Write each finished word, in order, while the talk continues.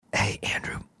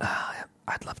Andrew,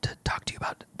 I'd love to talk to you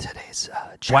about today's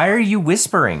chat. Why are you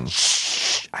whispering?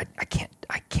 Shh, I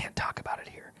can't talk about it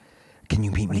here. Can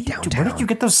you meet me downtown? Where did you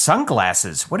get those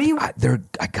sunglasses? What are you? I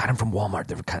got them from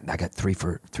Walmart. I got three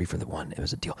for the one. It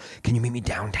was a deal. Can you meet me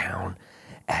downtown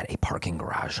at a parking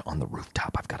garage on the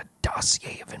rooftop? I've got a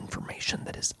dossier of information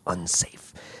that is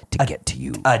unsafe to get to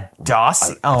you. A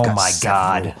dossier? Oh my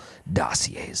God.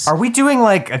 Dossiers. Are we doing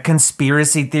like a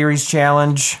conspiracy theories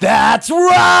challenge? That's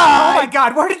right. Oh my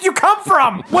God, where did you come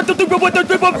from? What the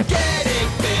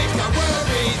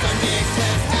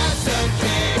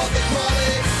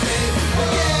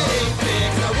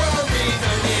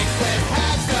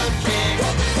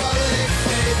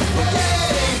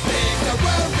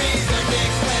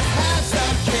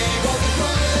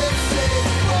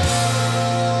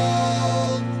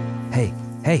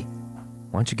Hey,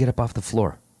 why don't you get up off the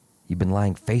floor? You've been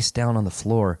lying face down on the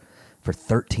floor for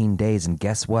 13 days, and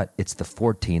guess what? It's the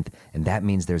 14th, and that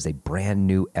means there's a brand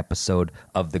new episode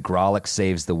of The Grolic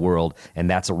Saves the World, and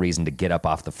that's a reason to get up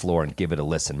off the floor and give it a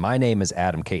listen. My name is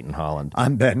Adam Caton Holland.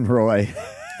 I'm Ben Roy.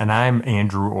 And I'm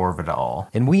Andrew Orvidal.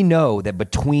 And we know that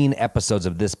between episodes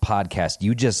of this podcast,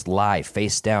 you just lie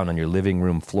face down on your living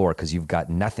room floor because you've got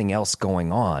nothing else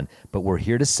going on. But we're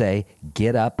here to say,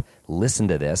 get up, listen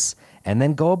to this, and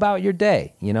then go about your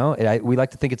day. You know, we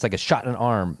like to think it's like a shot in an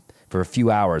arm for a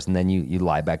few hours, and then you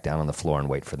lie back down on the floor and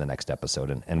wait for the next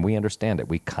episode. And we understand it.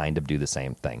 We kind of do the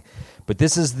same thing. But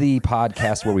this is the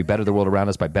podcast where we better the world around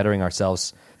us by bettering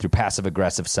ourselves through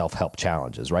passive-aggressive self-help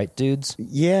challenges. Right, dudes?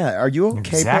 Yeah. Are you okay,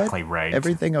 Exactly bud? right.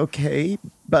 Everything okay,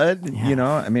 bud? Yeah. You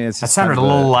know, I mean, it's That just sounded a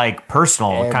little like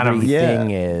personal, kind of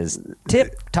Everything is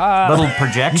tip-top. little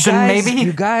projection, maybe?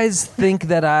 You guys think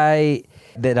that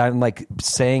I'm like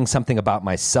saying something about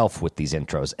myself with these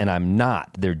intros, and I'm not.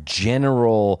 They're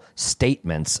general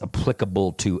statements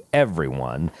applicable to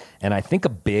everyone. And I think a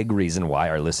big reason why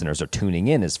our listeners are tuning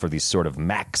in is for these sort of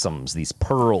maxims, these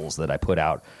pearls that I put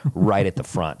out right at the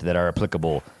front that are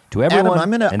applicable to everyone.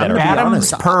 Adam, I'm gonna be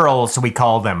Adam's honest. Pearls, we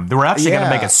call them. We're actually going to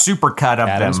Yeah. make a supercut of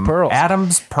Adam's them. Pearls.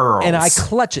 Adam's Pearls. And I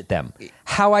clutch at them.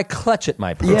 How I clutch at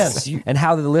my pearls. Yes. And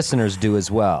how the listeners do as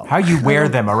well. How you wear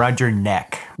them around your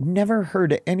neck. Never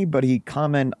heard anybody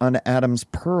comment on Adam's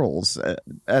pearls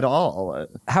at all.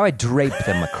 How I drape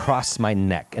them across my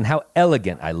neck. And how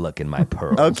elegant I look in my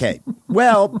pearls. Okay.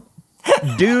 Well,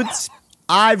 dudes,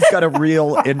 I've got a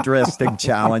real interesting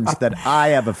challenge that I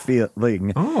have a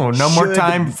feeling. Oh, no more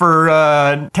time for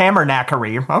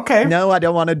tamernackery. Okay. No, I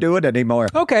don't want to do it anymore.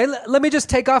 Okay, let me just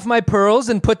take off my pearls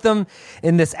and put them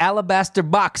in this alabaster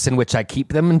box in which I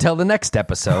keep them until the next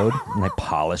episode. And I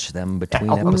polish them between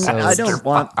episodes. I don't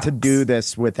want to do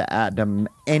this with Adam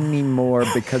anymore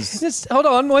because Just hold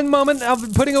on one moment.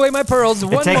 I'm putting away my pearls.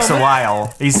 It takes a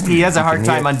while. He has a hard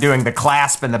time undoing the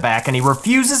clasp in the back, and he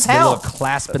refuses A little help.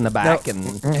 clasp in the back and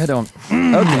I don't.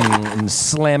 and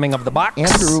slamming of the box.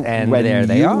 Andrew, and when there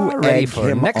they you are, ready egg for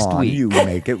him next on, week. you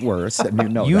make it worse, and you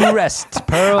know You that. rest,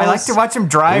 pearls. I like to watch him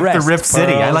drive Rest, to Rip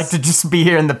City. I pearls. like to just be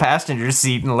here in the passenger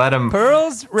seat and let him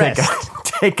Pearls, take rest.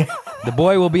 a The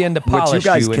boy will be in to What you polish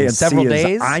guys you in can't several see days.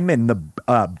 is I'm in the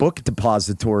book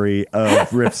depository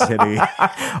of Rip City.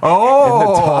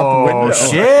 Oh, top window.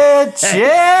 shit.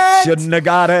 Shouldn't have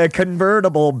got a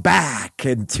convertible back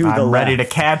into the I'm ready to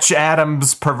left. catch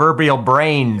Adam's proverbial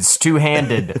brains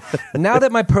two-handed. Now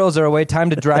that my pearls are away, time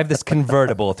to drive this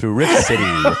convertible through Rip City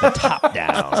with the top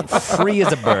down, free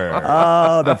as a bird.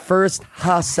 Oh, the first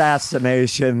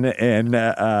assassination in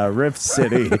Rip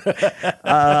City.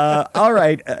 All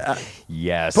right.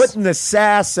 Yes. Putting the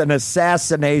sass and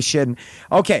assassination.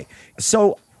 Okay,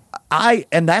 so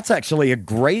and that's actually a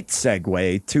great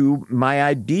segue to my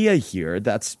idea here.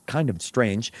 That's kind of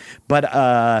strange, but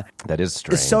that is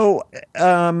strange. so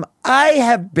I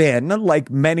have been, like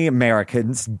many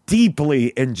Americans,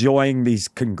 deeply enjoying these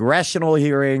congressional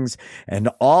hearings and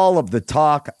all of the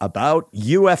talk about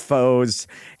UFOs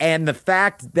and the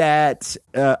fact that,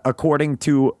 according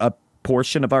to a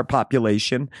portion of our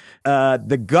population,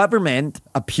 the government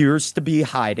appears to be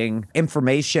hiding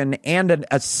information and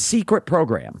a secret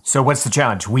program. So what's the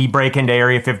challenge? We break into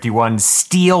Area 51,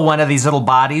 steal one of these little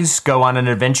bodies, go on an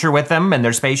adventure with them in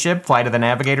their spaceship, fly to the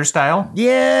Navigator style?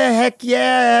 Yeah, heck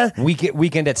yeah.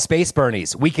 Weekend at Space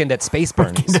Bernie's. Weekend at Space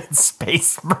Bernie's.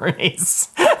 Space Bernies.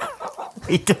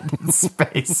 Weekend in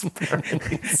Space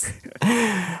Bernie's.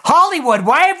 Hollywood,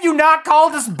 why have you not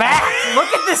called us back?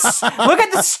 Look at this. Look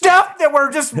at the stuff that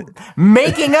we're just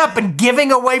making up and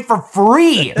giving away for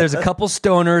free. There's a couple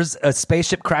stoners, a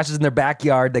spaceship crashes in their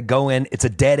backyard, they go in, it's a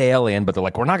dead alien, but they're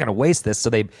like, we're not going to waste this, so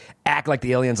they act like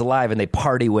the alien's alive and they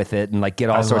party with it and like get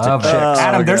all sorts of chicks.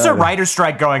 Adam, there's a writer's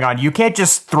strike going on. You can't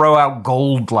just throw out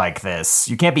gold like this.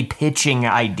 You can't be pitching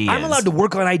ideas. I'm allowed to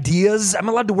work on ideas.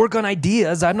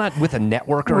 I'm not with a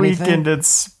network or anything. Weekend at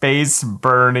Space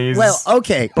Bernie's. Well,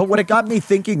 okay, but what it got me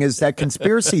thinking is that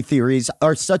conspiracy theories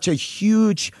are such a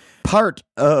huge part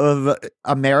of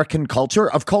American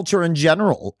culture, of culture in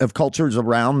general, of cultures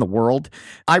around the world.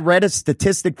 I read a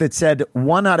statistic that said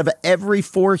 1 out of every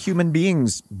 4 human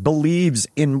beings believes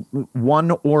in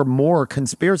one or more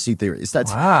conspiracy theories.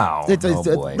 That's wow.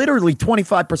 Literally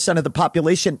 25% of the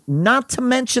population, not to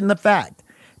mention the fact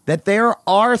that there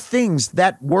are things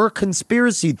that were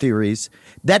conspiracy theories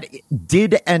that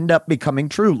did end up becoming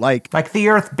true, like the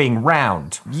Earth being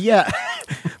round. Yeah,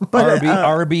 but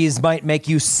Arby's might make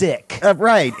you sick.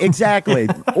 Right, exactly.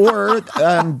 Or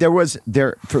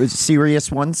for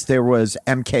serious ones, there was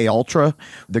MK Ultra,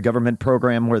 the government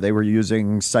program where they were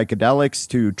using psychedelics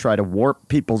to try to warp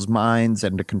people's minds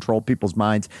and to control people's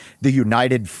minds. The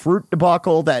United Fruit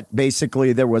debacle, that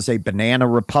basically there was a banana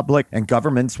republic and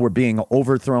governments were being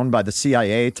overthrown by the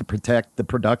CIA to protect the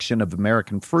production of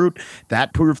American fruit.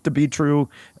 That proved to be true.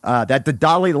 That the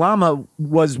Dalai Lama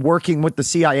was working with the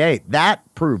CIA. That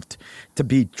proved to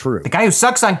be true. The guy who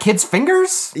sucks on kids'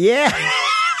 fingers? Yeah.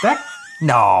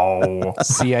 No.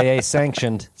 CIA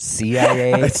sanctioned.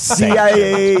 CIA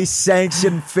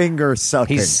sanctioned finger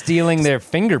sucking. He's stealing their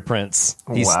fingerprints.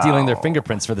 He's stealing their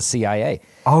fingerprints for the CIA.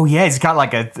 Oh, yeah. He's got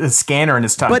like a scanner in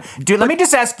his tongue. Let me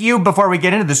just ask you before we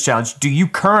get into this challenge. Do you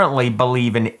currently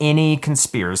believe in any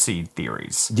conspiracy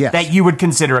theories? Yes. That you would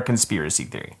consider a conspiracy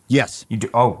theory? Yes. You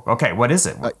do? Oh, okay. What is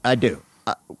it? I do.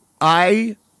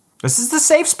 This is the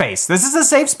safe space.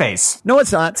 No,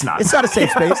 it's not. It's not a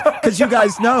safe space because you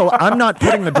guys know I'm not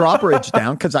putting the drawbridge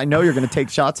down because I know you're going to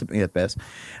take shots at me at this.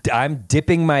 I'm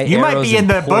dipping my You arrows might be in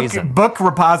the poison. book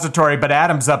repository, but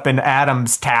Adam's up in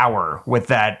Adam's tower with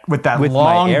that with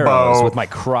long my arrows, bow. with my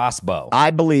crossbow.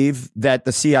 I believe that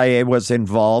the CIA was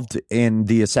involved in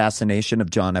the assassination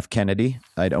of John F. Kennedy.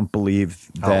 I don't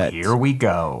believe that. Oh, here we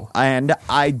go. And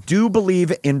I do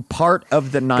believe in part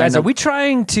of the 9. Guys, are we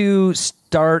trying to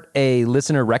start a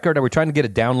listener record? Are we trying to get a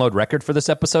download record for this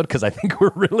episode? Because I think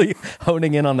we're really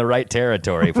honing in on the right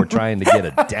territory if we're trying to get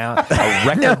a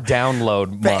record download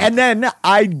month. And then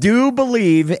I do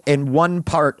believe in one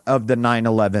part of the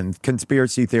 9/11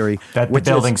 conspiracy theory. That the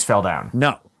buildings fell down.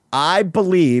 No. I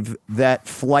believe that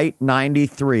Flight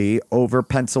 93 over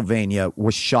Pennsylvania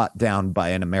was shot down by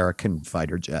an American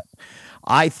fighter jet.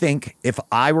 I think if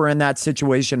I were in that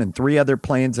situation and 3 other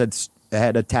planes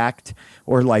had attacked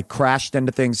or like crashed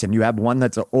into things and you have one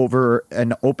that's over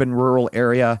an open rural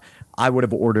area, I would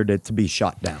have ordered it to be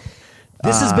shot down.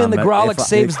 This has been the Grolic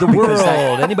Saves the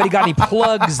World. Anybody got any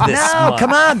plugs this month?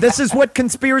 Come on. This is what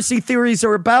conspiracy theories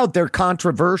are about. They're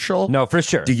controversial. No, for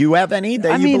sure. Do you have any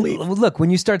that you believe? Look, when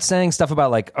you start saying stuff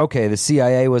about like, okay, the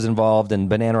CIA was involved in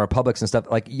banana republics and stuff,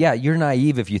 like, yeah, you're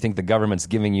naive if you think the government's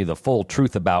giving you the full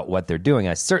truth about what they're doing.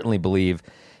 I certainly believe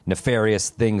nefarious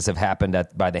things have happened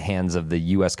by the hands of the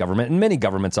U.S. government and many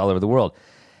governments all over the world.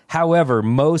 However,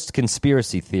 most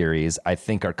conspiracy theories, I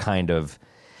think, are kind of,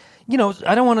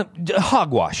 I don't want to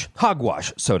hogwash,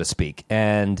 so to speak.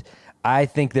 And I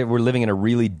think that we're living in a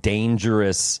really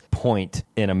dangerous point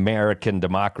in American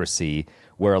democracy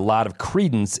where a lot of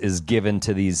credence is given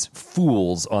to these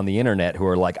fools on the internet who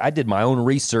are like, I did my own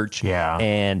research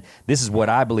and this is what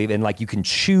I believe. And like, you can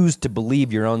choose to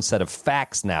believe your own set of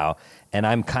facts now. And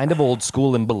I'm kind of old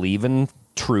school and believe in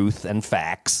truth and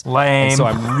facts. Lame. And so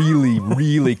I'm really,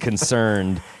 really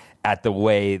concerned at the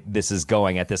way this is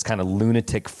going, at this kind of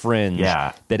lunatic fringe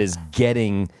that is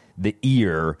getting the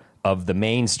ear of the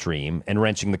mainstream and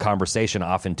wrenching the conversation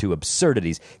off into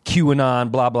absurdities.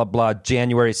 QAnon, blah, blah, blah,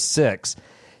 January 6th.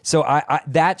 So I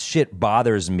that shit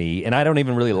bothers me, and I don't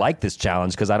even really like this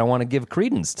challenge because I don't want to give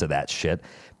credence to that shit.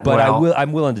 But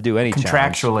I'm willing to do any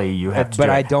contractually challenge. You have to but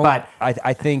do I it. don't. But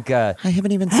I think I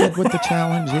haven't even said what the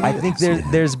challenge is. I think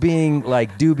there's being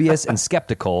like dubious and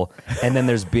skeptical, and then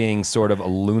there's being sort of a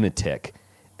lunatic.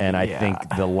 And I think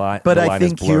the line. But the I line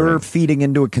think is blurring. you're feeding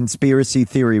into a conspiracy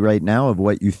theory right now of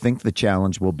what you think the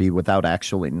challenge will be without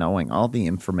actually knowing all the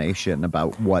information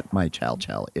about what my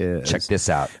chow is. Check this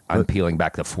out. I'm peeling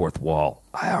back the fourth wall.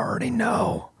 I already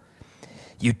know.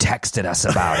 You texted us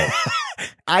about it.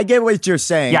 I get what you're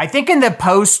saying. Yeah, I think in the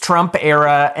post-Trump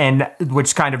era, and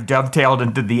which kind of dovetailed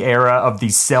into the era of the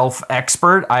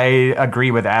self-expert, I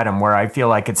agree with Adam, where I feel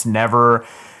like it's never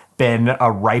been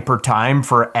a riper time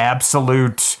for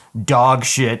absolute dog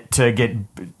shit to get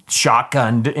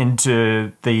shotgunned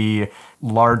into the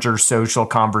larger social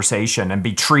conversation and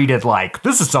be treated like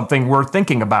this is something worth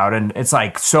thinking about. And it's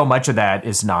like so much of that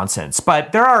is nonsense.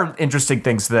 But there are interesting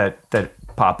things that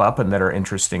pop up and that are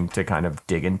interesting to kind of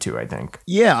dig into, I think.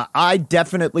 Yeah, I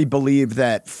definitely believe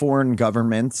that foreign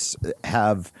governments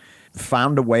have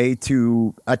found a way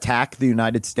to attack the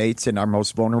United States in our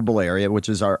most vulnerable area, which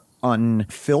is our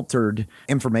unfiltered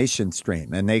information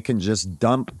stream. And they can just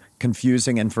dump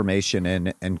confusing information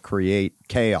in and create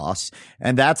chaos.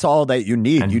 And that's all that you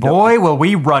need. And boy, will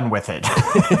we run with it.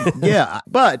 Yeah.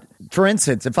 But for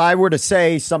instance, if I were to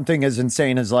say something as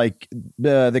insane as like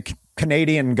the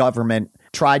Canadian government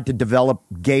tried to develop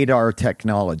gaydar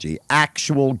technology,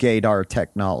 actual gaydar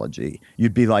technology,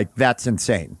 you'd be like, that's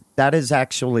insane. That is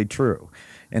actually true.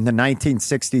 In the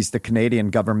 1960s, the Canadian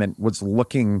government was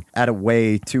looking at a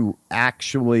way to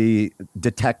actually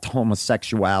detect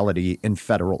homosexuality in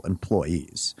federal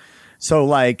employees. So,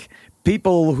 like,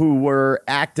 people who were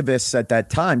activists at that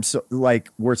time, so, like,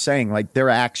 were saying, like, they're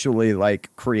actually, like,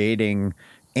 creating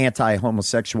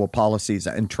anti-homosexual policies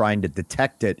and trying to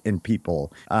detect it in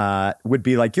people would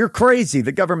be like, you're crazy.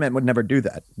 The government would never do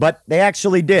that. But they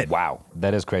actually did. Wow,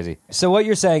 that is crazy. So what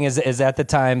you're saying is at the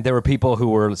time, there were people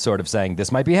who were sort of saying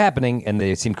this might be happening, and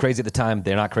they seemed crazy at the time.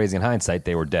 They're not crazy in hindsight.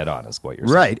 They were dead on, is what you're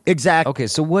saying. Right, exactly. Okay,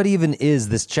 so what even is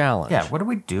this challenge? Yeah, what are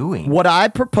we doing? What I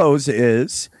propose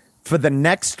is for the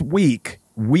next week,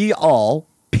 we all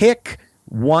pick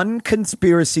one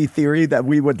conspiracy theory that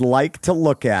we would like to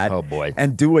look at. Oh, boy.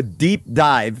 And do a deep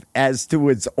dive as to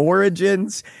its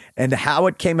origins and how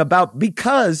it came about.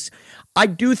 Because I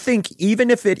do think even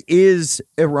if it is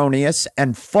erroneous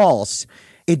and false,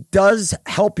 it does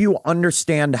help you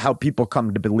understand how people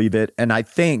come to believe it. And I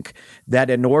think that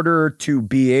in order to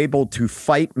be able to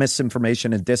fight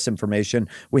misinformation and disinformation,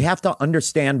 we have to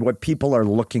understand what people are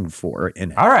looking for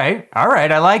in it. All right.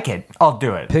 I like it. I'll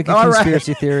do it. Pick a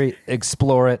conspiracy theory,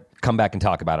 explore it, come back and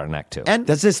talk about it in Act 2. And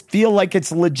does this feel like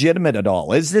it's legitimate at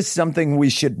all? Is this something we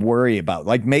should worry about?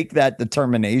 Like, make that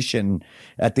determination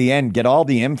at the end, get all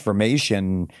the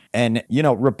information and, you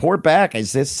know, report back.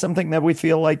 Is this something that we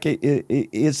feel like it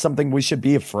is something we should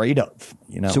be afraid of?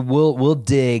 You know? So we'll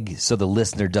dig so the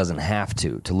listener doesn't have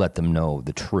to let them know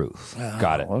the truth.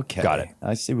 Got it. Okay. Got it.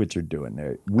 I see what you're doing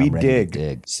there. We I'm ready to dig,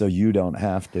 dig. so you don't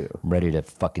have to. I'm ready to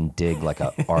fucking dig like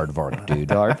a aardvark, dude.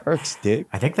 Aardvarks dig?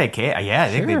 I think they can. Yeah, I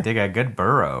think they dig a good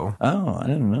burrow. Oh, I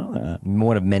didn't know that.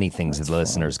 One of many things that the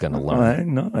listener's going to I learn.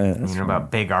 didn't know that. You know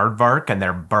about big aardvark and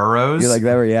their burrows? You like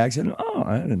that reaction? Oh,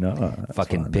 I didn't know that. That's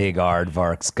Fucking fun. big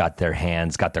aardvarks got their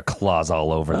hands, got their claws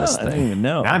all over this I didn't thing. even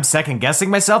know. Now I'm second guessing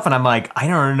myself, and I'm like, I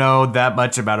don't know that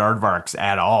much about aardvarks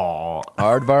at all.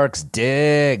 Aardvarks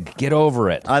dig. Get over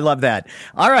it. I love that.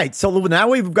 All right, so now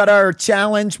we've got our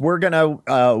challenge. We're gonna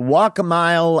walk a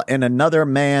mile in another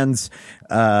man's.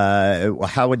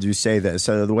 How would you say this?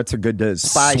 What's a good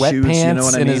spy shoes? You know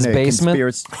what I in mean? his A basement?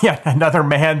 conspiracy- Yeah, another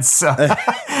man's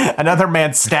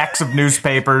stacks of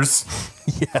newspapers.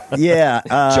 Yeah,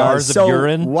 Jars of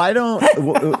urine. Why don't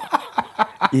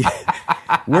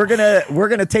we're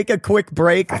gonna take a quick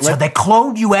break? So they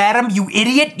cloned you, Adam, you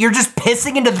idiot. You're just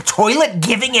pissing into the toilet,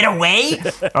 giving it away?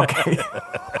 Okay.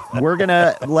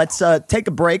 Let's take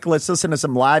a break. Let's listen to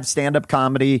some live stand-up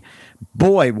comedy.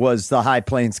 Boy, was the High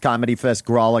Plains Comedy Fest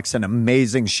Grawlix an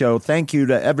amazing show. Thank you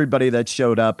to everybody that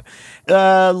showed up.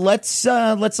 Let's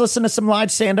listen to some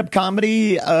live stand-up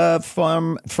comedy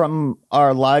from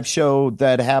our live show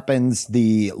that happens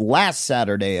the last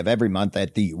Saturday of every month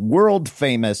at the world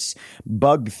famous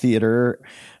Bug Theater.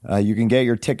 You can get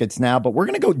your tickets now, but we're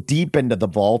going to go deep into the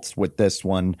vaults with this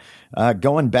one,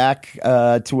 going back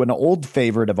to an old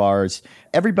favorite of ours.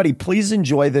 Everybody, please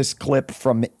enjoy this clip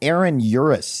from Aaron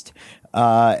Urist.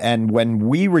 And when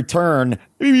we return,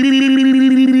 we're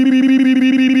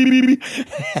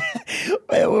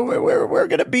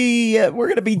gonna be.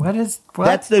 What?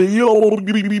 That's the. You know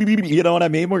what I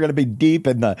mean? We're gonna be deep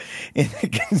in the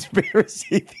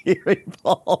conspiracy theory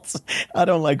vaults. I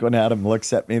don't like when Adam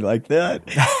looks at me like that.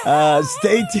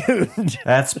 Stay tuned.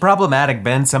 That's problematic,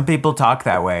 Ben. Some people talk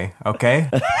that way, okay?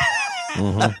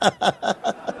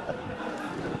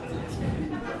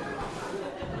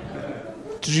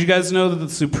 Did you guys know that the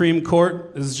Supreme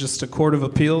Court is just a court of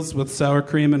appeals with sour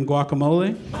cream and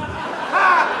guacamole?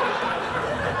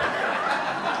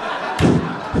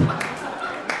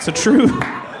 It's a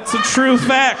true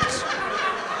fact.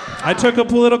 I took a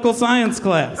political science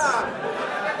class.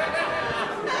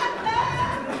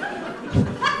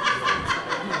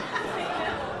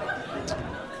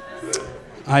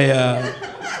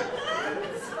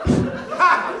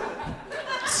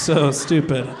 So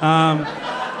stupid.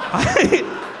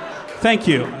 Thank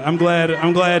you. I'm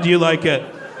glad you like it.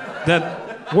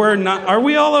 That we're not. Are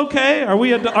we all okay? Are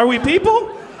we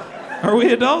people? Are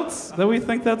we adults? That we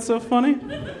think that's so funny?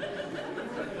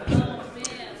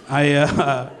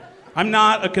 I'm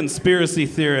not a conspiracy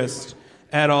theorist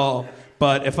at all.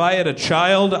 But if I had a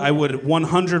child, I would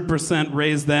 100%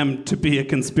 raise them to be a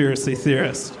conspiracy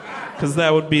theorist. Because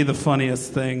that would be the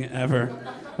funniest thing ever.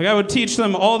 Like, I would teach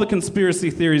them all the conspiracy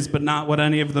theories, but not what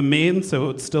any of them mean, so it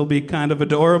would still be kind of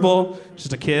adorable.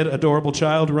 Just a kid, adorable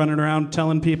child, running around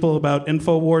telling people about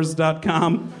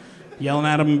Infowars.com, yelling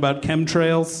at them about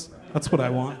chemtrails. That's what I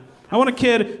want. I want a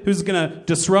kid who's going to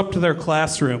disrupt their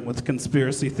classroom with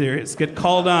conspiracy theories, get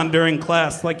called on during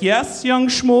class, like, yes, young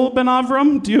Shmuel Ben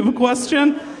Avram, do you have a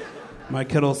question? My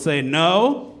kid will say,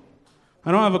 no,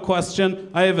 I don't have a question.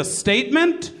 I have a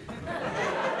statement.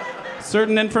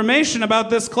 Certain information about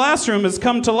this classroom has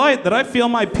come to light that I feel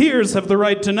my peers have the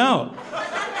right to know.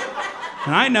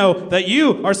 And I know that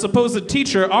you, our supposed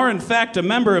teacher, are in fact a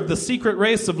member of the secret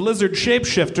race of lizard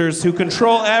shapeshifters who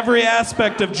control every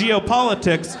aspect of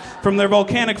geopolitics from their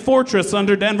volcanic fortress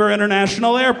under Denver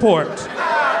International Airport.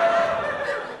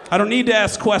 I don't need to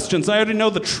ask questions. I already know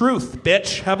the truth,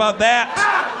 bitch. How about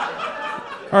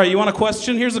that? All right, you want a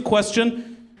question? Here's a question.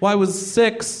 Why was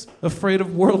 6 afraid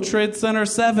of World Trade Center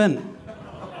 7?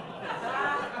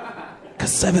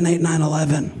 Because 7, 8, 9,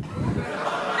 11.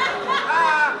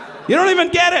 You don't even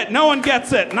get it. No one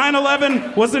gets it.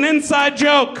 9/11 was an inside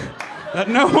joke that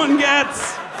no one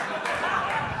gets.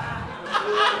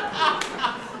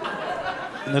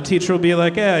 And the teacher will be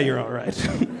like, yeah, you're all right.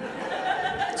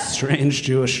 Strange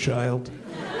Jewish child.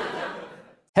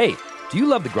 Hey, do you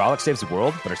love the Grolic Saves the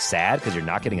World, but are sad because you're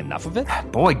not getting enough of it?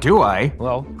 Boy, do I.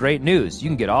 Well, great news. You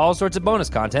can get all sorts of bonus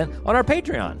content on our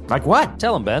Patreon. Like what?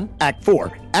 Tell them, Ben. Act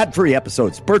 4, ad-free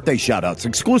episodes, birthday shoutouts,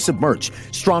 exclusive merch,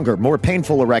 stronger, more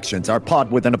painful erections, our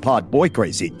pod within a pod, boy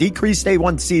crazy, decreased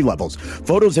A1C levels,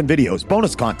 photos and videos,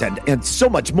 bonus content, and so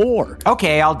much more.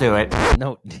 Okay, I'll do it.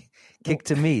 No, kick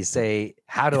to me. Say,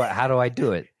 how do I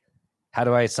do it? How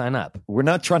do I sign up? We're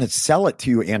not trying to sell it to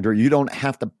you, Andrew. You don't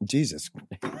have to. Jesus.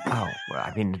 Oh, well,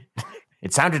 I mean,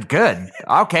 it sounded good.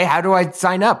 Okay, how do I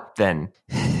sign up then?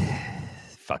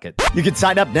 Fuck it. You can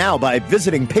sign up now by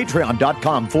visiting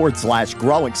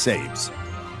patreon.com/Grolic Saves.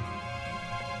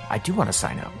 I do want to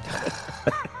sign up.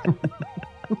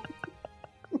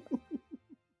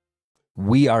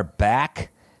 We are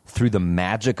back through the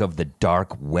magic of the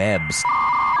dark webs.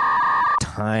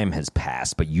 Time has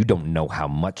passed, but you don't know how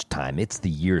much time. It's the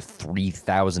year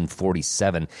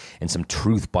 3047, and some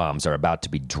truth bombs are about to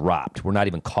be dropped. We're not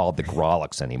even called the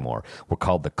Grolics anymore. We're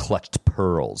called the Clutched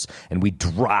Pearls, and we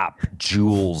drop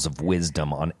jewels of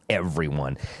wisdom on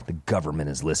everyone. The government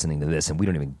is listening to this, and we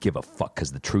don't even give a fuck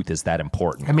because the truth is that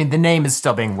important. I mean, the name is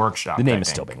still being workshopped. The name is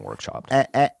still being workshopped.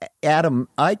 Adam,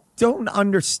 I don't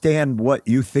understand what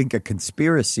you think a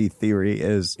conspiracy theory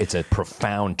is. It's a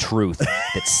profound truth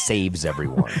that saves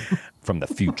everyone from the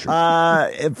future.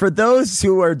 For those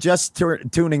who are just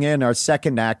tuning in, our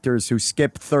second actors who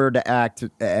skip third act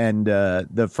and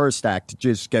the first act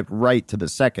just get right to the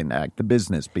second act, the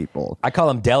business people. I call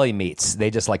them deli meats.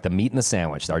 They just like the meat in the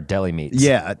sandwich. Our deli meats.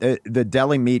 Yeah, the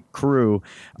deli meat crew.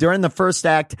 During the first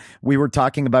act, we were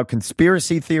talking about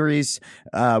conspiracy theories.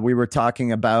 We were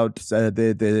talking about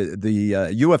the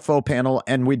UFO panel,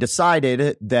 and we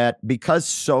decided that because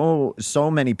so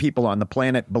many people on the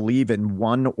planet believe in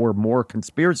one or more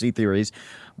conspiracy theories,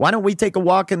 why don't we take a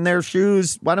walk in their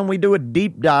shoes? Why don't we do a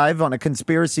deep dive on a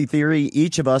conspiracy theory,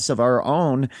 each of us of our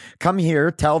own, come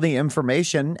here, tell the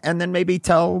information, and then maybe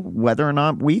tell whether or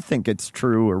not we think it's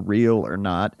true or real or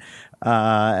not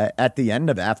at the end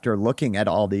of after looking at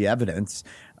all the evidence.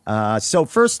 So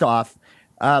first off,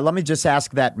 let me just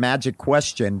ask that magic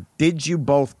question. Did you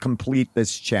both complete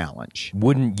this challenge?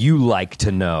 Wouldn't you like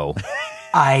to know?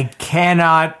 I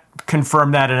cannot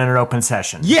confirm that in an open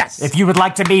session. Yes. If you would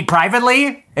like to meet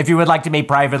privately,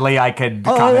 I could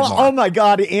comment more. Oh my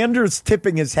God, Andrew's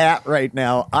tipping his hat right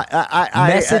now.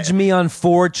 Message me on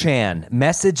 4chan.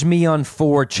 Message me on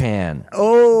 4chan.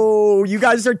 Oh, you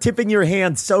guys are tipping your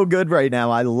hand so good right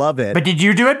now. I love it. But did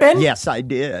you do it, Ben? Yes, I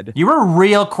did. You were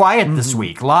real quiet this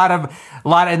week. A lot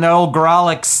in the old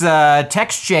Grolics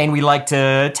text chain. We like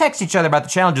to text each other about the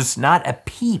challenges. Not a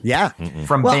peep. Yeah.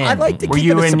 From well, Ben. I'd like to were keep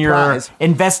you it a in surprise. your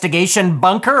investigation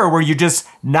bunker, or were you just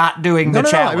not doing the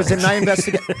challenge? No, I was in my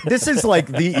investigation. This is like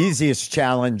the easiest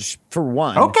challenge for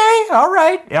one. Okay, all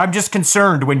right. I'm just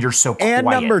concerned when you're so quiet. And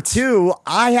number two,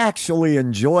 I actually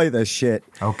enjoy this shit.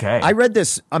 Okay. I read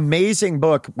this amazing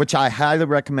book, which I highly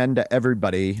recommend to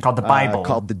everybody. Called The Bible.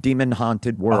 Called The Demon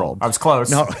Haunted World. I was close.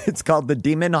 No, it's called The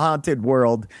Demon Haunted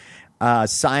World.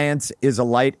 Science is a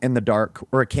light in the dark,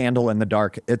 or a candle in the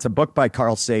dark. It's a book by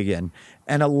Carl Sagan.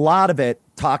 And a lot of it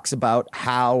talks about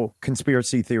how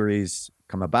conspiracy theories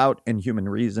come about in human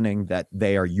reasoning, that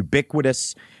they are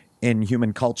ubiquitous in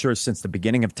human culture since the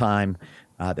beginning of time.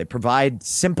 They provide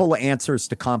simple answers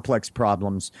to complex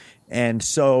problems. And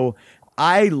so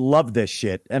I love this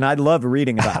shit, and I love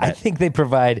reading about it. I think they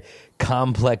provide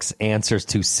complex answers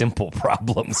to simple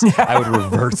problems. I would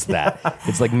reverse that.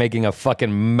 It's like making a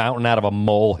fucking mountain out of a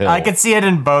molehill. I could see it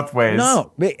in both ways.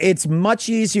 No, it's much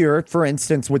easier, for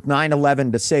instance, with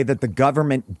 9/11 to say that the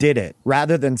government did it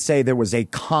rather than say there was a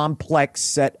complex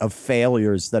set of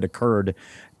failures that occurred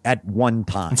at one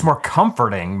time. It's more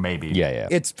comforting, maybe. Yeah.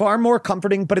 It's far more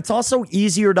comforting, but it's also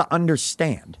easier to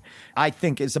understand, I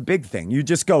think, is a big thing. You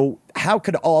just go, how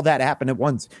could all that happen at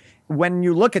once? When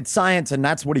you look at science, and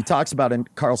that's what he talks about,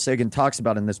 and Carl Sagan talks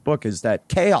about in this book, is that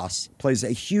chaos plays a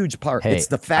huge part. Hey, it's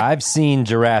the fact. I've seen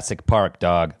Jurassic Park,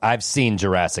 dog. I've seen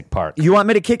Jurassic Park. You want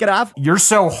me to kick it off? You're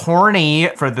so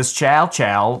horny for this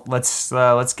chow. Let's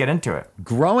get into it.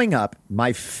 Growing up,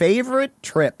 my favorite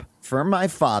trip for my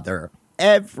father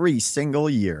every single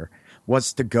year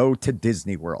was to go to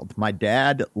Disney World. My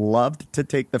dad loved to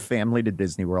take the family to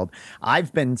Disney World.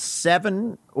 I've been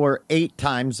 7 or 8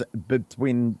 times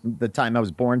between the time I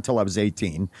was born till I was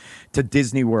 18 to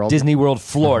Disney World. Disney World,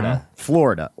 Florida.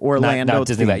 Florida, Orlando. Not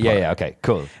Disneyland. theme park. Yeah, okay,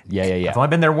 cool. Yeah. I've only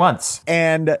been there once.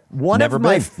 And one Never of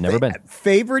my been. Never been.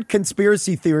 favorite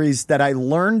conspiracy theories that I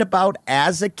learned about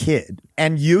as a kid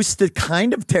and used to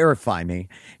kind of terrify me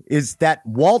is that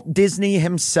Walt Disney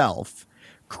himself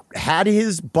had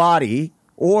his body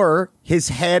or his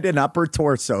head and upper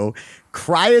torso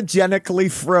cryogenically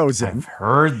frozen. I've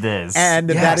heard this. And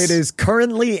that it is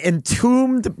currently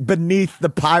entombed beneath the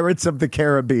Pirates of the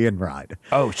Caribbean ride.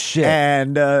 Oh, shit.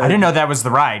 And I didn't know that was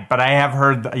the ride, but I have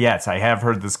heard, I have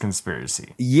heard this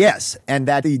conspiracy. yes, and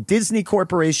that the Disney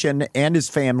Corporation and his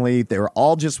family, they're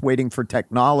all just waiting for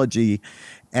technology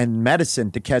and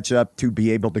medicine to catch up to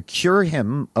be able to cure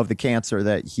him of the cancer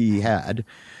that he had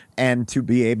and to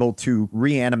be able to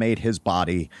reanimate his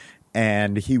body.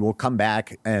 And he will come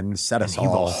back and set us He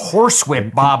will all.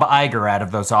 horsewhip Bob Iger out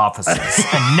of those offices.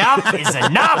 Enough is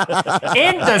enough.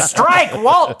 End the strike,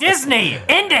 Walt Disney.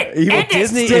 End it. End it.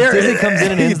 Disney, if Disney comes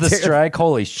in and ends the strike,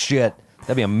 holy shit.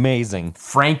 That'd be amazing.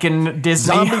 Franken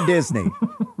Disney. Zombie Disney.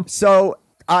 So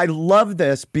I love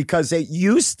this because it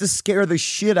used to scare the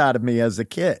shit out of me as a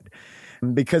kid.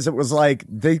 Because it was like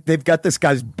they've got this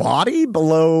guy's body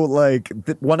below like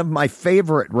one of my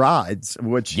favorite rides,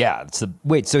 which Yeah.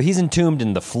 Wait, so he's entombed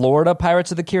in the Florida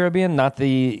Pirates of the Caribbean, not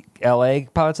the L.A.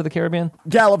 Pirates of the Caribbean?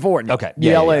 California. Okay.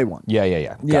 The LA one.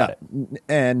 Yeah. Got it.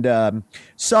 And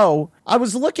so I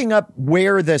was looking up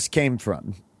where this came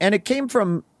from. And it came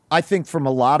from, I think, from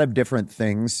a lot of different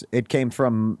things. It came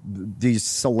from these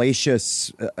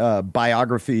salacious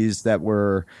biographies that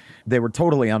were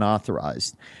totally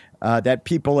unauthorized. That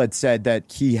people had said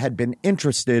that he had been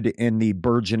interested in the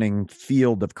burgeoning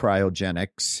field of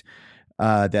cryogenics,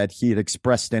 that he had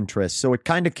expressed interest. So it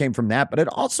kind of came from that, but it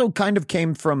also kind of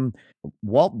came from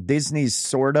Walt Disney's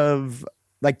sort of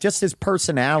like just his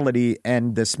personality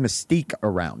and this mystique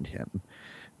around him.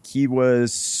 He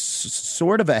was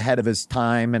sort of ahead of his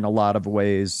time in a lot of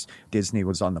ways. Disney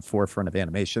was on the forefront of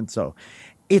animation. So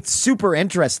it's super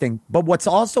interesting. But what's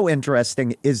also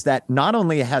interesting is that not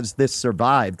only has this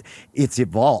survived, it's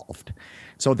evolved.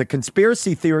 So the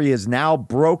conspiracy theory is now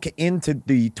broke into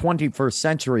the 21st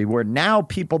century, where now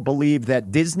people believe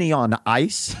that Disney on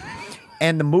Ice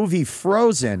and the movie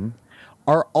Frozen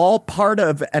are all part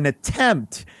of an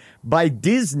attempt by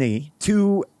Disney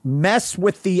to mess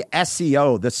with the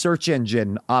SEO, the search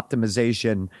engine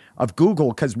optimization of Google.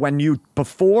 Because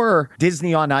before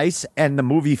Disney on Ice and the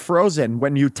movie Frozen,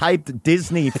 when you typed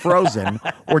Disney Frozen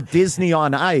or Disney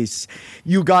on Ice,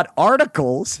 you got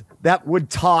articles that would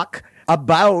talk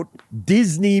about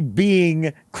Disney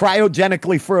being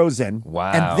cryogenically frozen.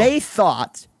 Wow. And they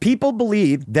thought, people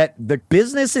believed that the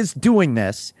business is doing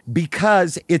this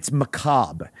because it's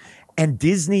macabre. And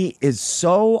Disney is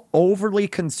so overly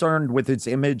concerned with its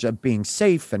image of being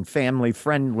safe and family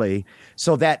friendly,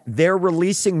 so that they're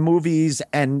releasing movies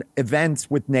and events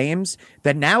with names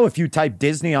that now if you type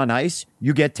Disney on Ice,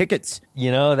 you get tickets.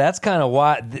 You know, that's kind of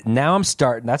why now I'm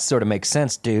starting. That sort of makes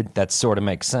sense, dude. That sort of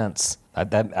makes sense.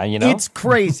 It's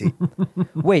crazy.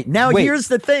 Wait, here's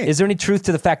the thing. Is there any truth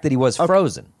to the fact that he was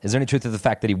frozen? Is there any truth to the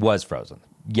fact that he was frozen?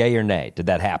 Yay or nay? Did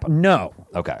that happen? No.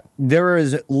 Okay. There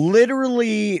has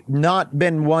literally not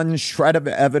been one shred of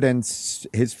evidence.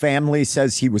 His family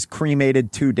says he was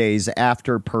cremated 2 days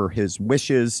after, per his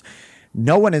wishes.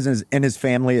 No one in his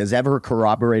family has ever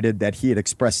corroborated that he had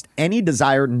expressed any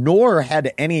desire nor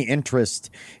had any interest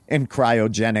in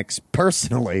cryogenics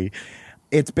personally.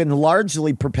 It's been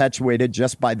largely perpetuated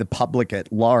just by the public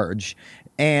at large.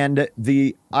 And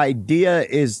the idea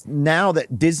is now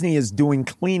that Disney is doing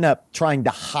cleanup, trying to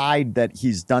hide that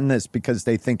he's done this because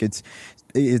they think it's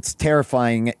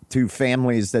terrifying to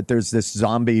families that there's this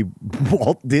zombie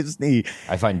Walt Disney.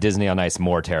 I find Disney on Ice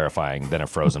more terrifying than a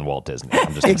frozen Walt Disney.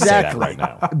 I'm just going to say that right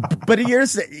now. But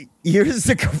here's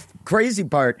the crazy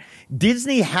part.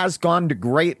 Disney has gone to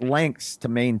great lengths to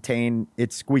maintain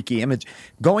its squeaky image,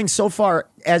 going so far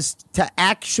as to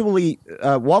actually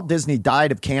Walt Disney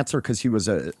died of cancer because he was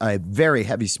a very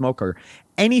heavy smoker.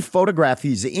 Any photograph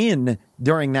he's in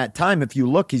during that time, if you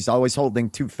look, he's always holding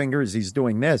two fingers. He's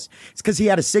doing this. It's because he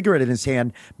had a cigarette in his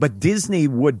hand, but Disney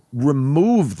would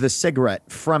remove the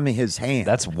cigarette from his hand.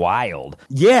 That's wild.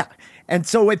 Yeah. And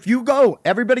so if you go,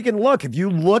 everybody can look. If you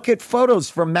look at photos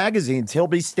from magazines, he'll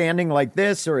be standing like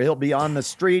this or he'll be on the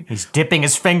street. He's dipping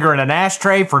his finger in an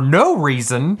ashtray for no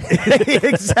reason.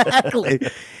 Exactly.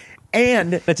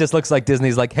 And it just looks like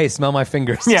Disney's like, hey, smell my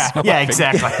fingers. Yeah,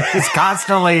 exactly. He's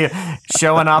constantly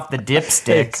showing off the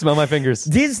dipstick. Hey, smell my fingers.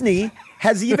 Disney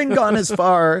has even gone as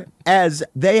far as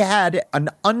they had an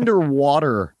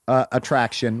underwater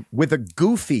attraction with a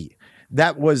Goofy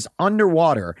that was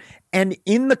underwater. And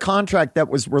in the contract that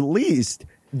was released,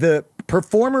 the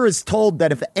performer is told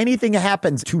that if anything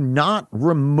happens, to not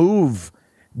remove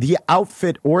the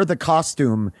outfit or the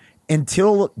costume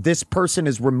until this person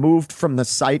is removed from the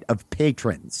sight of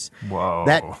patrons. Whoa.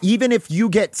 That even if you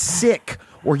get sick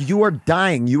or you are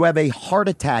dying, you have a heart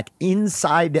attack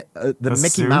inside the Mickey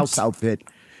suit? Mouse outfit,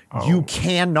 you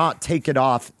cannot take it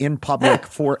off in public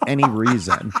for any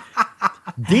reason.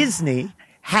 Disney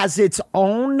has its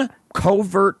own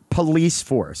covert police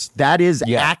force. That is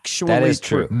actually that is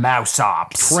true. Mouse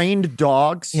ops. Trained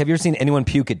dogs. Have you ever seen anyone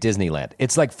puke at Disneyland?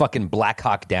 It's like fucking Black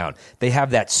Hawk Down. They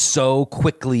have that so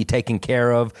quickly taken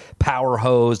care of, power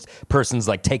hosed, person's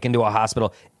like taken to a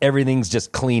hospital. Everything's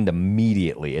just cleaned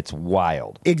immediately. It's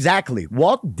wild. Exactly.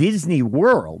 Walt Disney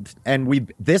World,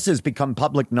 and this has become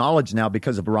public knowledge now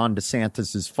because of Ron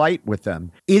DeSantis' fight with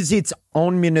them, is its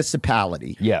own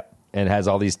municipality. Yeah, and it has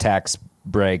all these tax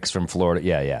breaks from Florida.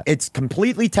 Yeah. It's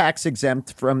completely tax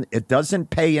exempt from, it doesn't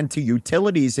pay into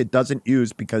utilities it doesn't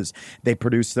use because they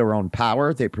produce their own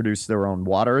power, they produce their own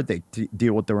water, they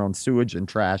deal with their own sewage and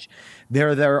trash.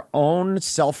 They're their own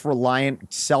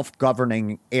self-reliant,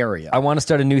 self-governing area. I want to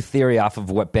start a new theory off of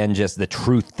the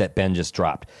truth that Ben just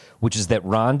dropped, which is that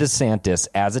Ron DeSantis,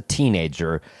 as a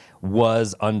teenager,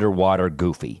 was underwater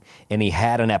Goofy, and he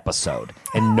had an episode,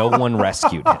 and no one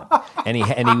rescued him, and he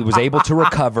was able to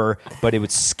recover, but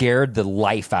it scared the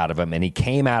life out of him, and he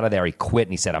came out of there, he quit,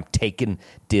 and he said, I'm taking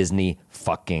Disney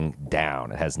fucking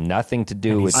down. It has nothing to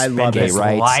do with gay rights.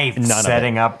 Life none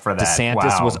setting of it. up for that.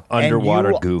 DeSantis was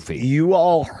underwater Goofy. You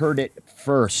all heard it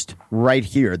first right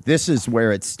here. This is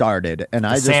where it started, and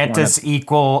DeSantis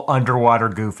equal underwater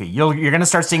Goofy. You're going to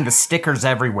start seeing the stickers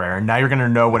everywhere, and now you're going to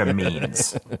know what it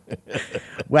means.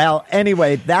 Well,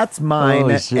 anyway, that's mine.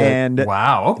 Holy shit. And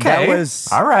wow, okay. That was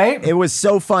all right. It was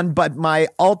so fun, but my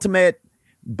ultimate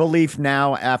belief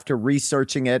now, after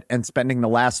researching it and spending the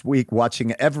last week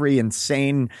watching every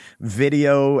insane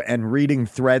video and reading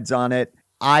threads on it,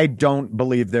 I don't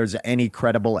believe there's any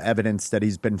credible evidence that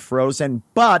he's been frozen,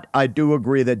 but I do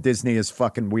agree that Disney is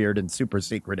fucking weird and super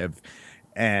secretive.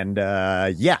 And All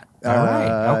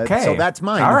right. Okay. So that's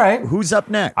mine. All right. Who's up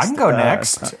next? I can go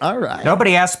next. All right.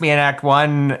 Nobody asked me in Act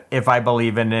 1 if I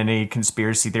believe in any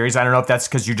conspiracy theories. I don't know if that's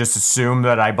because you just assume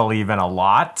that I believe in a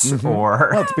lot or...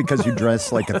 Well, it's because you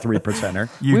dress like a 3%er.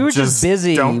 You we were just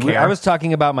busy. Don't care. I was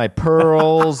talking about my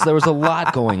pearls. There was a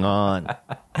lot going on.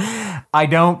 I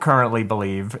don't currently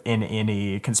believe in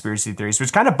any conspiracy theories,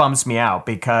 which kind of bums me out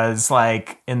because,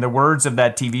 like, in the words of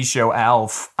that TV show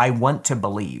Alf, I want to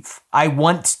believe. I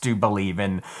want to believe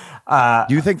in...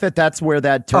 Do you think that that's where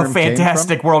that term a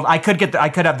fantastic came from? world. I could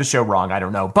have the show wrong. I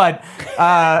don't know, but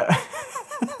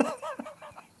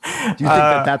do you think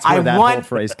that that's where that whole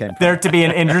phrase came from? There to be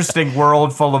an interesting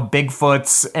world full of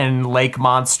Bigfoots and lake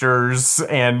monsters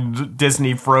and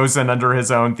Disney frozen under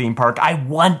his own theme park. I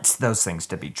want those things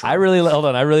to be true. I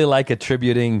really like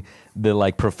attributing the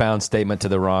like profound statement to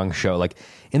the wrong show. Like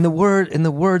in the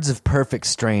words of Perfect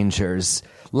Strangers,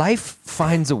 life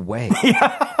finds a way.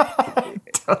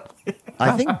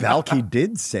 I think Balky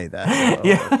did say that.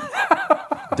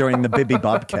 During the Bibi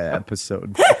Bobcat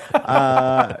episode.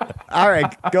 All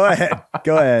right, go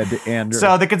ahead, Andrew.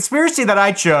 So the conspiracy that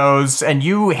I chose, and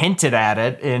you hinted at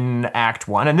it in Act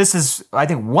 1, and this is, I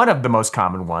think, one of the most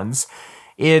common ones,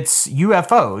 it's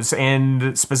UFOs,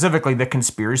 and specifically the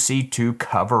conspiracy to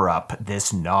cover up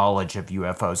this knowledge of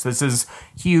UFOs. This is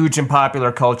huge in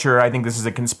popular culture. I think this is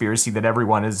a conspiracy that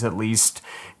everyone is at least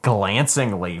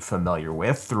glancingly familiar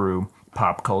with through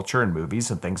pop culture and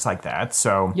movies and things like that.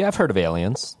 So Yeah, I've heard of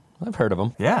aliens. I've heard of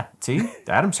them. yeah, see,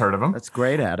 Adam's heard of them. That's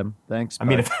great, Adam. Thanks. I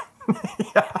mean, if,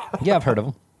 Yeah, I've heard of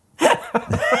them.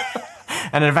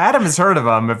 and if Adam has heard of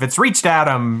them, if it's reached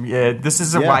Adam, this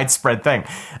is a widespread thing.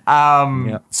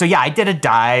 So yeah, I did a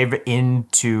dive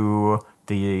into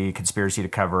the conspiracy to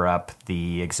cover up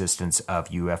the existence of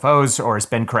UFOs, or it's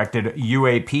been corrected,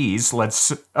 UAPs.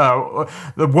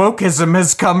 The wokeism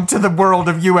has come to the world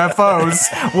of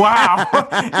UFOs.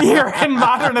 Wow. Here in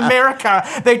modern America,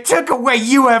 they took away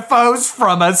UFOs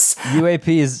from us. UAP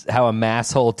is how a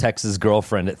masshole texts his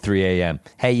girlfriend at 3 a.m.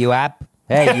 Hey, you app?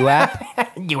 Hey, you app?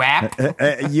 You app.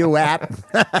 You app.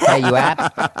 Hey, you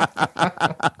app?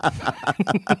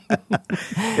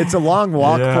 It's a long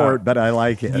walk for it, but I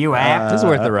like it. You app. This is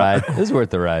worth the ride. This is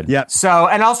worth the ride. Yeah. So,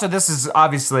 and also this is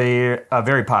obviously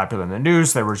very popular in the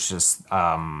news. There was just,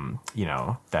 that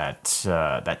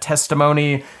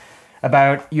testimony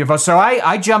about UFOs. So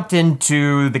I jumped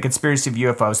into the conspiracy of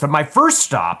UFOs. But my first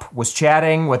stop was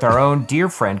chatting with our own dear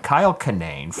friend, Kyle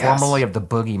Kinane, formerly of the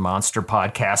Boogie Monster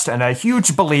podcast, and a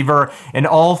huge believer in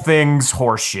all things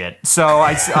horseshit. So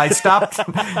I stopped,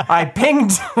 I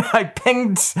pinged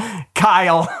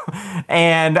Kyle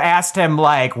and asked him,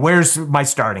 like, where's my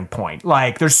starting point?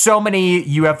 Like, there's so many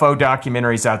UFO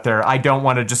documentaries out there. I don't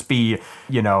want to just be,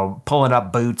 pulling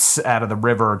up boots out of the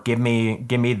river. Give me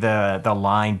the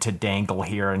line to dangle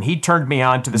here. And he turned me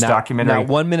on to this documentary. Now,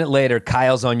 1 minute later,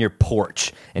 Kyle's on your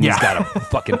porch, and he's got a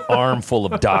fucking armful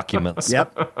of documents.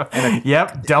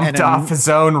 Yep. Dumped off his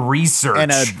own research.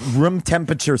 And a room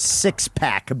temperature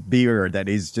 6-pack of beer that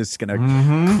he's just going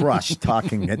to crush,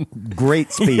 talking at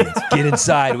great speeds. Get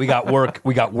inside. We got work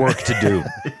to do.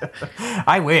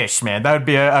 I wish, man. That would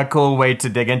be a cool way to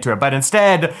dig into it. But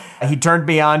instead, he turned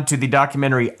me on to the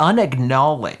documentary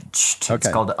Unacknowledged. Okay. It's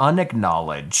called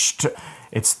Unacknowledged.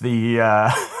 It's the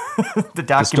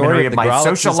documentary of my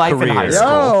social life in high school.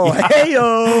 Oh,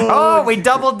 hey-o. Oh, we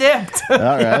double dipped. All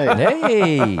right.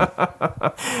 Hey.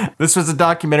 This was a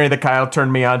documentary that Kyle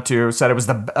turned me on to, said it was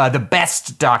the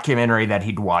best documentary that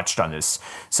he'd watched on this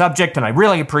subject, and I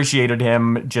really appreciated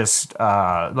him. Just,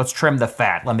 let's trim the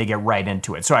fat. Let me get right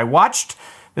into it. So I watched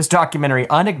this documentary,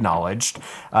 Unacknowledged.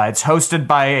 It's hosted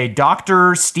by a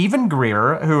Dr. Stephen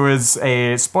Greer, who is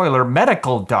a, spoiler,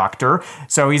 medical doctor.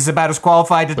 So he's about as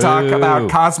qualified to talk about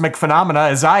cosmic phenomena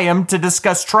as I am to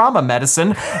discuss trauma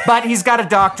medicine. But he's got a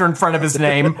doctor in front of his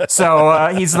name.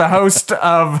 So he's the host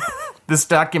of this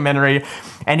documentary.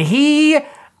 And he,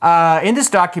 in this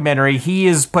documentary, he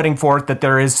is putting forth that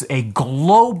there is a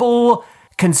global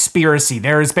conspiracy.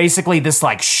 There is basically this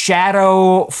like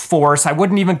shadow force. I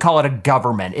wouldn't even call it a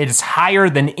government. It is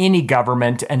higher than any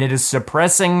government, and it is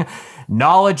suppressing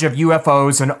knowledge of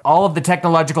UFOs, and all of the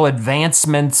technological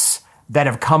advancements that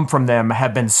have come from them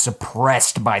have been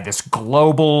suppressed by this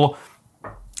global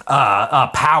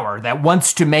power that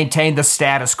wants to maintain the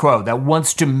status quo, that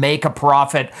wants to make a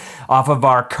profit off of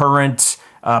our current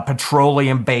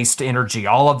petroleum-based energy,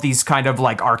 all of these kind of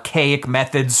like archaic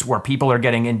methods where people are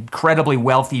getting incredibly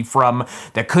wealthy from,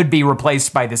 that could be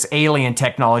replaced by this alien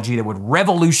technology that would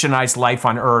revolutionize life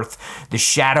on Earth. The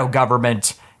shadow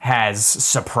government has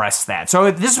suppressed that. So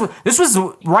this was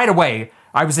right away.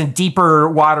 I was in deeper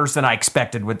waters than I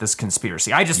expected with this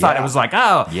conspiracy. I just thought it was like,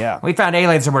 we found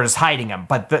aliens and we're just hiding them.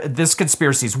 But this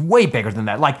conspiracy is way bigger than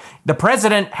that. Like, the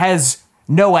president has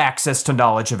no access to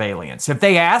knowledge of aliens. If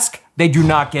they ask, they do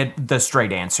not get the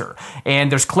straight answer. And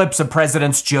there's clips of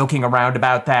presidents joking around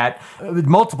about that.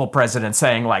 Multiple presidents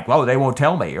saying like, "Oh, they won't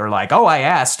tell me," or like, "Oh, I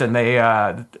asked and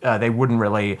they wouldn't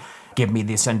really give me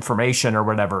this information," or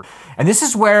whatever. And this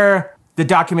is where the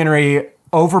documentary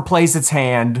overplays its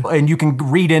hand, and you can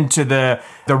read into the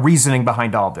reasoning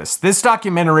behind all this. This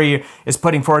documentary is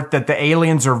putting forth that the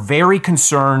aliens are very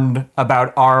concerned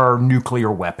about our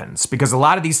nuclear weapons, because a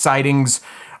lot of these sightings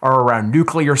are around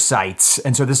nuclear sites.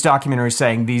 And so this documentary is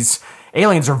saying these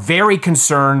aliens are very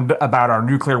concerned about our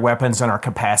nuclear weapons and our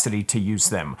capacity to use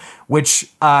them, which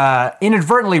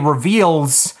inadvertently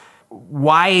reveals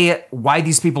why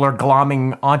these people are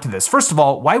glomming onto this. First of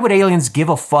all, why would aliens give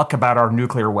a fuck about our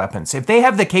nuclear weapons? If they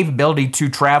have the capability to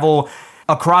travel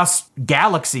across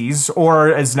galaxies,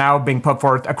 or as now being put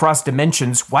forth, across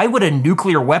dimensions, why would a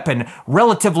nuclear weapon,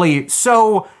 relatively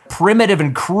so primitive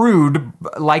and crude,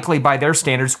 likely by their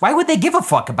standards, why would they give a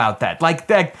fuck about that? Like,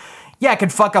 that, yeah, it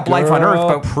could fuck up life on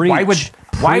Earth, but why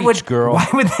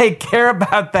would they care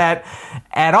about that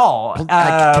at all?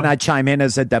 Can I chime in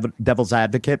as a devil's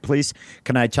advocate, please?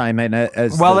 Can I chime in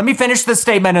as let me finish this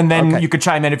statement, and then you could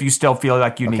chime in if you still feel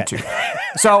like you need to.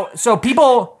 So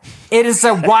people, it is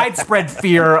a widespread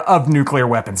fear of nuclear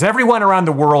weapons. Everyone around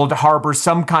the world harbors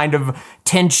some kind of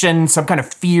tension, some kind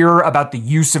of fear about the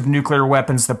use of nuclear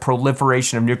weapons, the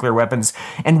proliferation of nuclear weapons.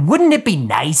 And wouldn't it be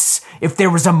nice if there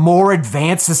was a more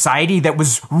advanced society that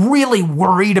was really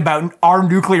worried about our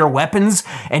nuclear weapons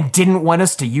and didn't want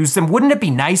us to use them? Wouldn't it be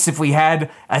nice if we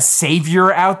had a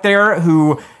savior out there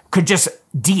who could just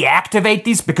deactivate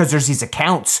these, because there's these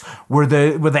accounts where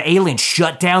the aliens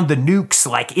shut down the nukes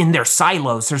like in their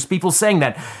silos. There's people saying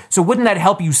that. So wouldn't that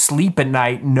help you sleep at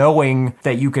night knowing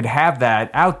that you could have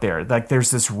that out there? Like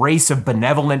there's this race of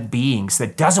benevolent beings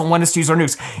that doesn't want us to use our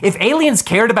nukes. If aliens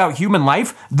cared about human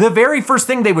life, the very first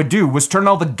thing they would do was turn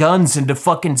all the guns into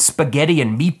fucking spaghetti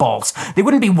and meatballs. They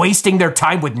wouldn't be wasting their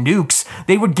time with nukes.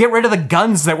 They would get rid of the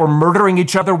guns that we're murdering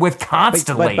each other with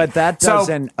constantly. But that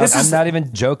doesn't... I'm not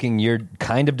even joking. You're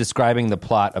kind of describing the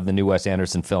plot of the new Wes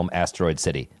Anderson film Asteroid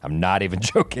City. I'm not even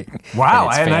joking. Wow,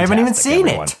 I haven't even seen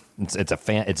it.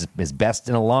 It's his best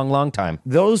in a long, long time.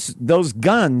 Those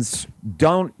guns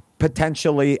don't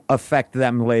potentially affect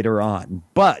them later on,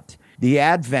 but the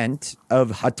advent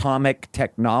of atomic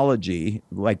technology,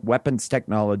 like weapons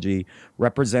technology,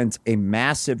 represents a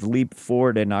massive leap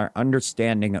forward in our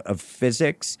understanding of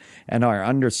physics and our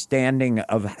understanding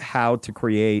of how to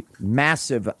create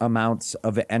massive amounts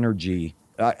of energy.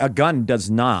 A gun does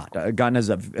not. A gun is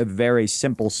a very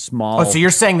simple, small... Oh, so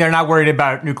you're saying they're not worried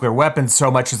about nuclear weapons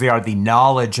so much as they are the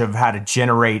knowledge of how to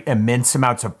generate immense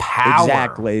amounts of power.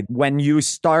 Exactly. When you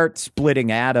start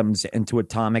splitting atoms into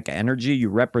atomic energy, you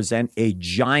represent a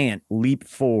giant leap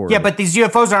forward. Yeah, but these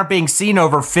UFOs aren't being seen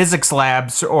over physics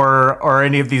labs or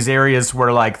any of these areas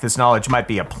where, like, this knowledge might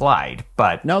be applied,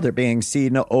 but... No, they're being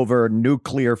seen over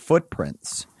nuclear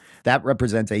footprints. That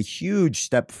represents a huge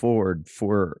step forward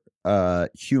for...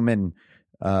 human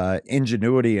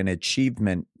ingenuity and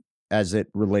achievement as it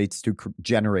relates to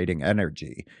generating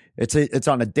energy. It's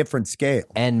on a different scale.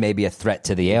 And maybe a threat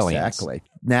to the aliens. Exactly.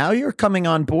 Now you're coming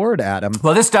on board, Adam.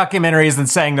 Well, this documentary isn't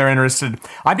saying they're interested.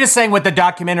 I'm just saying what the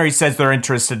documentary says they're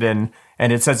interested in,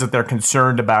 and it says that they're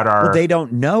concerned about our... Well, they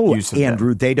don't know, Andrew.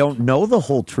 Them. They don't know the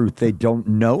whole truth. They don't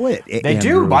know it, They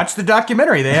do. Watch the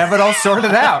documentary. They have it all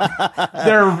sorted out.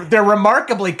 They're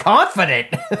remarkably confident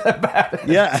about it.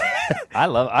 Yeah. I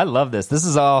love this. This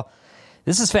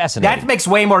is fascinating. That makes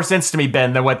way more sense to me,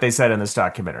 Ben, than what they said in this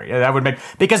documentary. That would make,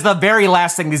 because the very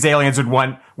last thing these aliens would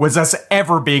want was us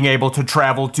ever being able to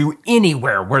travel to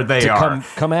anywhere where they are.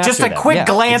 Come after Just a them. quick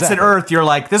glance at Earth, you're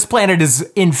like, this planet is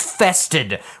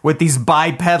infested with these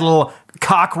bipedal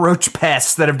cockroach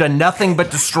pests that have done nothing but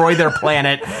destroy their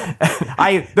planet.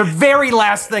 The very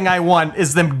last thing I want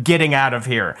is them getting out of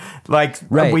here. Like,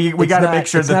 right. we got to make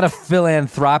sure it's not a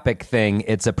philanthropic thing.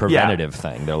 It's a preventative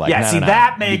thing. They're like,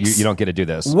 that makes you don't get to do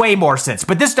this. Way more sense.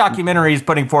 But this documentary is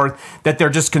putting forth that they're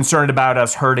just concerned about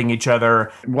us hurting each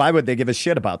other. Why would they give a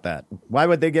shit about that? Why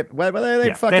would they fucking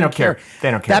they don't care.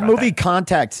 They don't care. That movie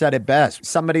Contact said it best.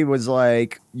 Somebody was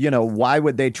like, why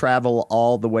would they travel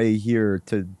all the way here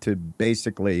to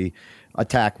basically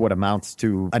attack what amounts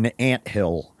to an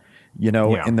anthill,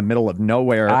 in the middle of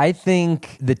nowhere? I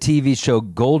think the TV show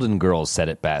Golden Girls said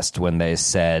it best when they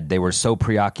said they were so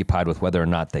preoccupied with whether or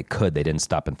not they could, they didn't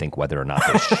stop and think whether or not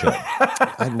they should.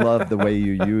 I love the way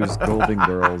you use Golden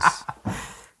Girls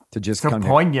to just so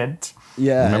poignant.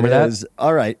 Yeah, remember that? Is.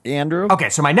 All right, Andrew. Okay,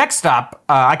 so my next stop,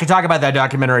 I could talk about that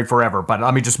documentary forever, but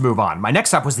let me just move on. My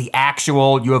next stop was the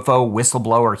actual UFO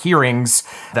whistleblower hearings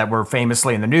that were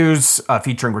famously in the news,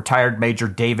 featuring retired Major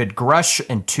David Grush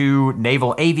and 2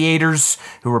 naval aviators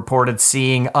who reported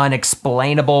seeing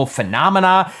unexplainable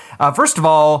phenomena. First of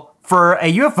all, for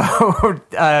a UFO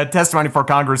testimony for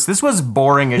Congress, this was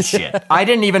boring as shit. I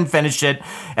didn't even finish it.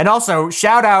 And also,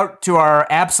 shout out to our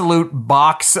absolute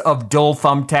box of dull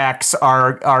thumbtacks,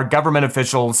 our government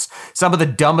officials, some of the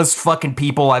dumbest fucking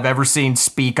people I've ever seen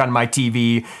speak on my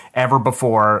TV ever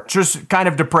before. Just kind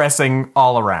of depressing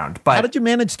all around. But how did you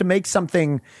manage to make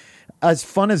something as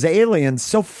fun as Aliens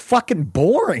so fucking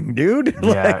boring, dude?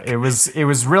 Yeah, it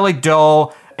was really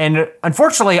dull. And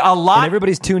unfortunately, and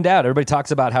everybody's tuned out. Everybody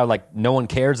talks about how, like, no one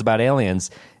cares about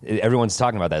aliens. Everyone's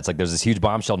talking about that. It's like there's this huge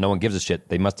bombshell. No one gives a shit.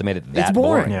 They must have made it that it's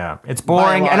boring. Yeah, it's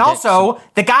boring. And also,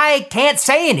 the guy can't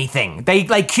say anything. They,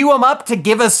 cue him up to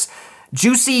give us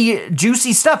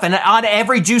juicy stuff. And on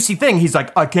every juicy thing, he's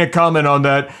like, I can't comment on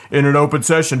that in an open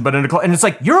session, but and it's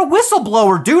like, you're a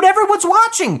whistleblower, dude. Everyone's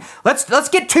watching. Let's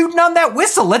get tooting on that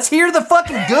whistle. Let's hear the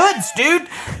fucking goods, dude.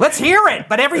 Let's hear it.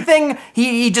 But everything,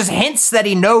 he just hints that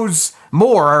he knows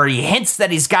more, or he hints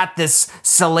that he's got this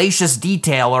salacious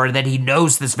detail, or that he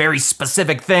knows this very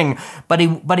specific thing, but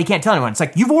he can't tell anyone. It's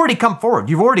like, you've already come forward,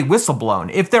 you've already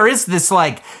whistleblown. If there is this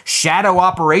like shadow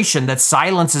operation that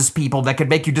silences people that could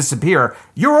make you disappear,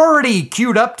 you're already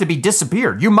queued up to be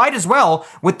disappeared. You might as well,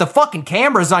 with the fucking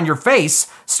cameras on your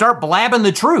face, start blabbing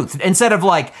the truth instead of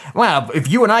like, well, if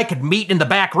you and I could meet in the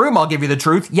back room, I'll give you the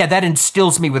truth. Yeah, that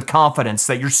instills me with confidence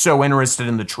that you're so interested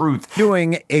in the truth.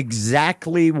 Doing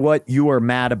exactly what you are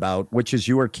mad about, which is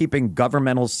you are keeping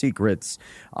governmental secrets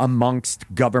amongst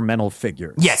governmental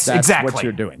figures. Yes, that's exactly what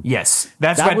you're doing. Yes,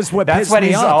 That's what pissed me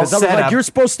he's off. all Is I was set like, up. you're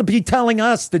supposed to be telling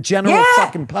us, the general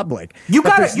fucking public. You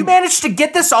managed to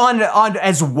get this on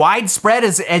as widespread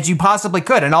as you possibly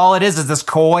could, and all it is this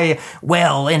coy,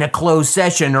 well, in a closed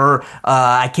session, or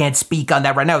I can't speak on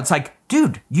that right now. It's like,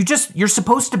 dude, you're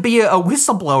supposed to be a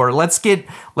whistleblower. Let's get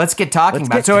talking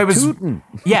about it. So it was,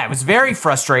 it was very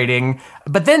frustrating.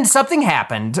 But then something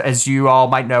happened, as you all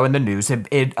might know in the news.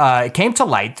 It came to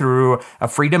light through a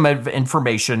Freedom of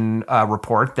Information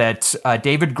report that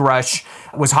David Grush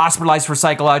was hospitalized for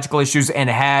psychological issues and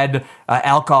had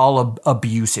alcohol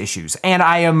abuse issues. And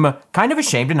I am kind of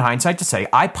ashamed in hindsight to say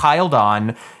I piled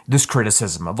on this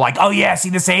criticism of like, oh yeah, see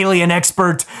this alien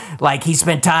expert, like he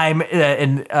spent time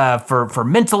for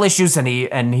mental issues, and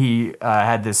he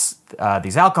had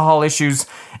these alcohol issues.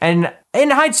 And in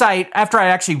hindsight, after I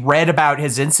actually read about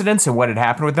his incidents and what had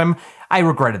happened with him, I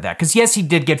regretted that. Because yes, he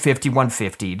did get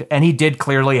 5150'd, and he did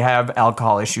clearly have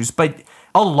alcohol issues, but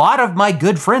a lot of my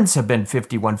good friends have been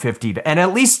 5150'd, and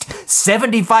at least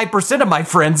 75% of my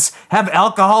friends have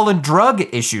alcohol and drug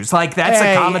issues. Like, that's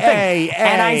a common thing.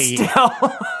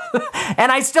 And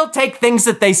I still take things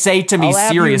that they say to me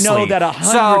seriously. You know that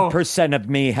 100% of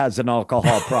me has an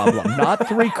alcohol problem, not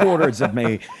 3/4 of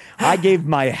me. I gave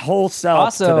my whole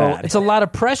self to that. It's a lot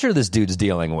of pressure this dude's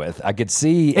dealing with. I could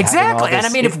see exactly, and I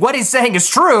mean, if what he's saying is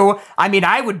true, I mean,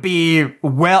 I would be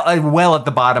well at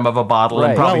the bottom of a bottle,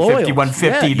 and probably 5150.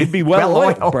 Yeah, you'd be well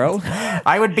oiled, bro.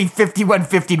 I would be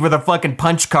 5150 with a fucking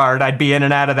punch card. I'd be in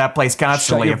and out of that place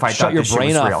constantly if I thought this shit was real.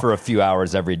 Shut your brain off for a few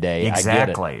hours every day.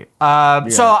 Exactly. I get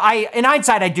it. So in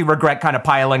hindsight, I do regret kind of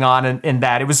piling on in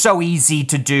that. It was so easy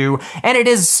to do, and it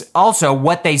is also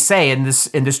what they say in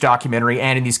this documentary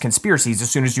and in these conspiracies.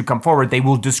 As soon as you come forward, they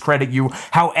will discredit you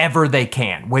however they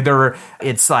can, whether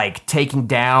it's like taking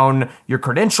down your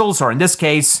credentials, or in this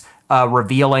case,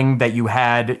 revealing that you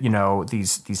had,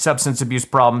 these substance abuse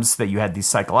problems, that you had these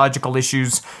psychological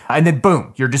issues, and then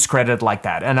boom, you're discredited like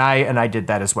that. And I did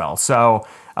that as well. So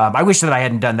I wish that I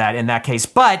hadn't done that in that case,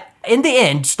 but in the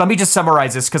end, let me just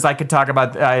summarize this, because I could talk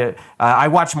about, I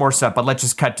watched more stuff, but let's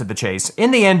just cut to the chase.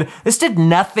 In the end, this did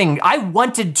nothing. I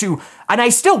wanted to, and I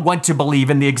still want to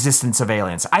believe in the existence of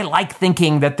aliens. I like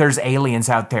thinking that there's aliens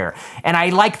out there. And I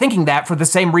like thinking that for the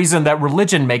same reason that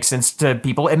religion makes sense to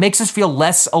people. It makes us feel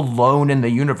less alone in the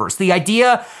universe. The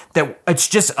idea that it's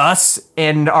just us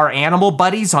and our animal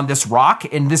buddies on this rock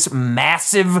in this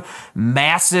massive,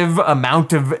 massive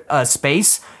amount of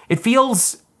space, it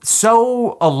feels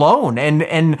so alone, and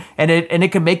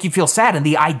it can make you feel sad. And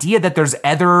the idea that there's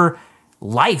other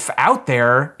life out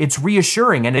there, it's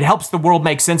reassuring, and it helps the world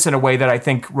make sense in a way that I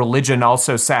think religion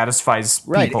also satisfies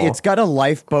people. Right, it's got a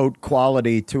lifeboat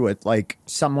quality to it, like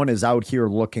someone is out here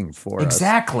looking for us.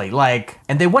 Exactly, like,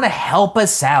 and they want to help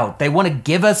us out. They want to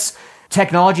give us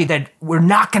technology that we're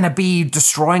not going to be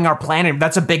destroying our planet.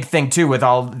 That's a big thing too with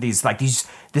all these, like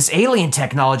this alien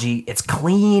technology. It's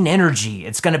clean energy.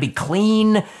 It's going to be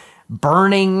clean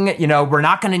burning. We're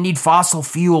not going to need fossil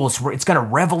fuels. It's going to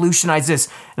revolutionize this.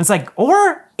 And it's like,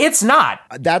 or it's not.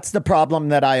 That's the problem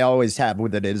that I always have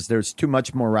with it, is there's too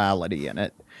much morality in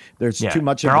it. There's too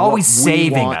much. They're always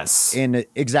saving us.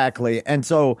 Exactly. And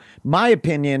so my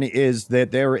opinion is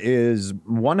that there is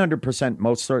 100%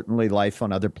 most certainly life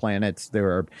on other planets. There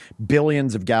are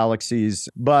billions of galaxies,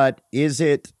 but is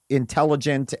it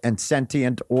intelligent and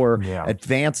sentient or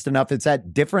advanced enough? It's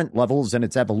at different levels in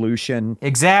its evolution.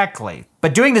 Exactly.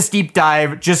 But doing this deep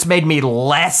dive just made me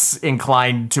less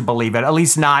inclined to believe it, at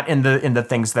least not in the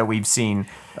things that we've seen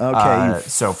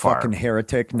so far. Fucking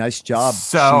heretic. Nice job.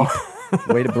 So...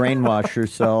 Way to brainwash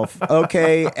yourself.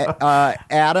 Okay,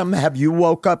 Adam, have you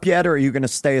woke up yet, or are you going to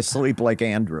stay asleep like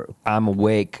Andrew? I'm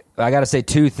awake. I got to say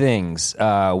two things.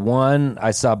 One,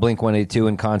 I saw Blink-182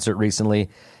 in concert recently,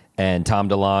 And Tom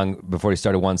DeLonge, before he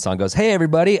started one song, goes, "Hey,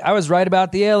 everybody, I was right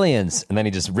about the aliens." And then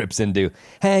he just rips into,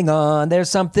 "Hang on, there's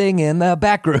something in the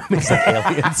back room." It's an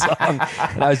alien song.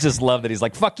 And I was just love that he's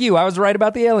like, "Fuck you, I was right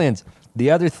about the aliens." The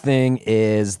other thing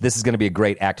is, this is going to be a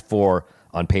great Act 4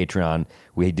 on Patreon.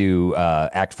 We do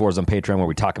Act 4s on Patreon where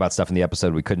we talk about stuff in the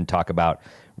episode we couldn't talk about.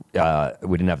 We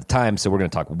didn't have the time, so we're going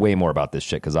to talk way more about this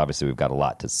shit because obviously we've got a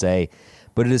lot to say.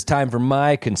 But it is time for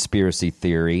my conspiracy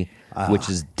theory, which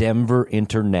is Denver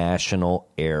International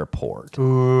Airport.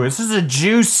 Ooh, this is a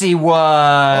juicy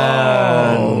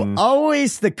one.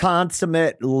 Always the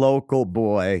consummate local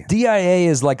boy. DIA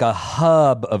is like a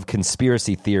hub of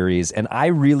conspiracy theories, and I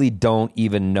really don't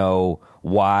even know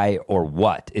why or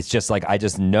what. It's just like I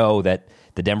just know that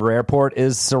the Denver airport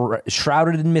is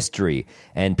shrouded in mystery,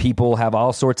 and people have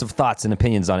all sorts of thoughts and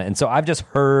opinions on it. And so I've just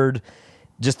heard,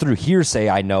 just through hearsay,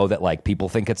 I know that like people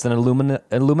think it's an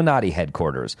Illuminati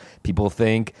headquarters. People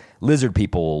think lizard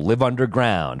people live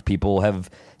underground. People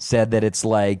have said that it's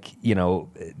like, you know,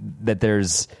 that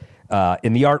there's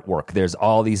in the artwork, there's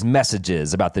all these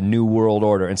messages about the New World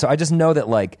Order. And so I just know that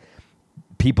like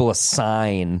people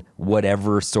assign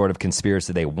whatever sort of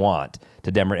conspiracy they want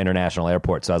to Denver International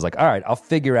Airport. So I was like, all right, I'll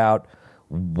figure out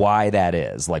why that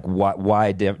is. Like,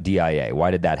 why DIA? Why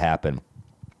did that happen?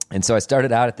 And so I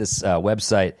started out at this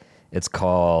website. It's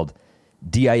called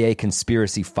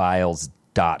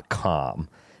DIAconspiracyfiles.com.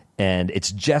 And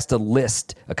it's just a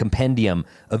list, a compendium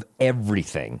of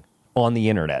everything on the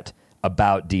internet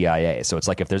about DIA. So it's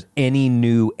like if there's any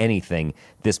new anything,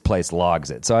 this place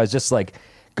logs it. So I was just like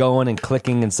going and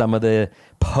clicking in some of the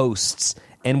posts.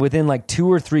 And within like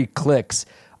 2 or 3 clicks,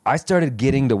 I started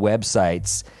getting to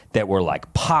websites that were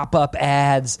like pop-up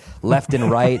ads left and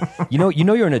right. You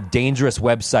know you're in a dangerous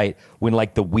website when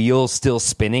like the wheel's still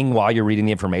spinning while you're reading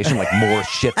the information, like more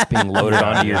shit's being loaded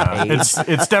onto your page.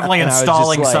 It's definitely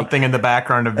installing like, something in the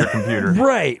background of your computer.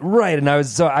 Right. And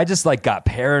I just like got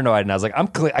paranoid, and I was like, I'm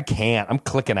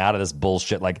clicking out of this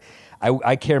bullshit. Like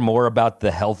I care more about the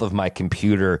health of my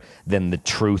computer than the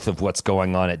truth of what's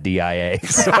going on at DIA.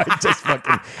 So I just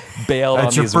fucking bailed on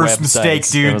these websites. That's your first mistake,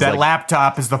 dude. That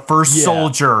laptop is the first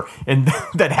soldier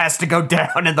that has to go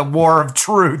down in the war of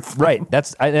truth. Right.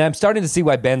 And I'm starting to see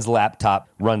why Ben's laptop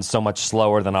runs so much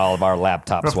slower than all of our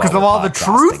laptops. Because of all the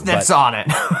truth that's on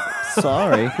it.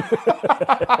 Sorry.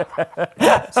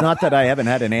 It's not that I haven't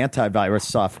had an antivirus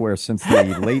software since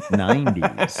the late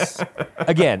 90s.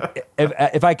 Again,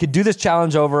 if I could do this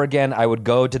challenge over again, I would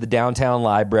go to the downtown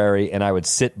library and I would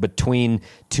sit between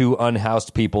 2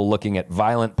 unhoused people looking at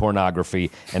violent pornography,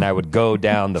 and I would go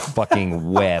down the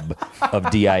fucking web of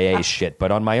DIA shit.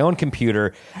 But on my own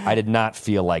computer, I did not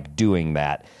feel like doing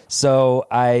that. So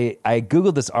I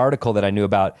Googled this article that I knew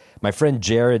about. My friend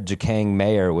Jared Jakang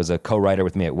Mayer was a co-writer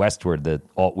with me at Westward, the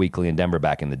alt weekly in Denver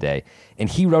back in the day. And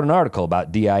he wrote an article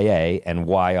about DIA and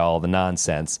why all the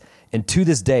nonsense. And to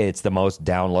this day, it's the most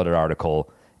downloaded article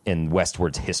in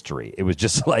Westward's history. It was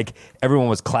just like everyone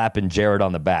was clapping Jared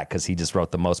on the back because he just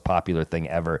wrote the most popular thing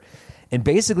ever. And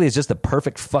basically, it's just a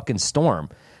perfect fucking storm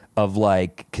of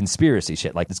like conspiracy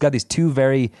shit. Like it's got these 2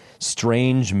 very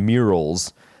strange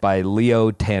murals by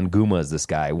Leo Tanguma is this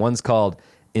guy. One's called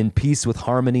In Peace with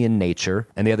Harmony in Nature,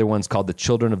 and the other one's called The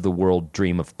Children of the World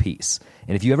Dream of Peace.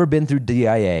 And if you've ever been through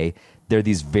DIA, there are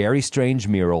these very strange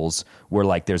murals where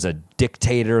like there's a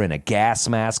dictator in a gas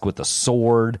mask with a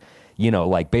sword, you know,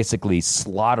 like basically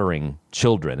slaughtering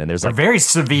children. And there's They're like very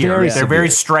severe. They're very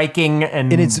striking.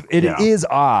 And it is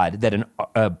odd that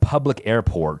a public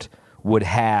airport would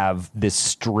have this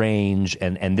strange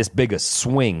and this big a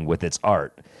swing with its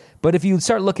art. But if you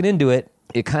start looking into it,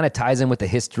 it kind of ties in with the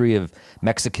history of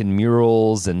Mexican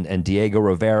murals and Diego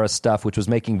Rivera stuff, which was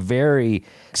making very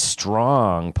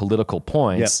strong political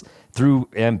points through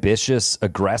ambitious,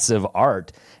 aggressive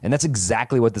art. And that's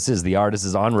exactly what this is. The artist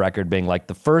is on record being like,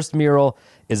 the first mural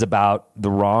is about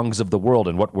the wrongs of the world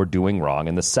and what we're doing wrong.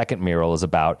 And the second mural is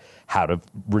about how to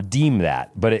redeem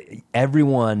that. But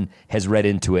everyone has read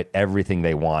into it everything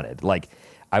they wanted. Like,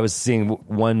 I was seeing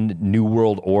one New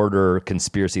World Order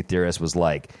conspiracy theorist was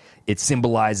like, it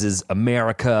symbolizes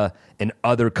America and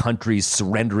other countries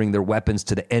surrendering their weapons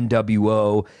to the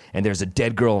NWO, and there's a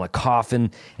dead girl in a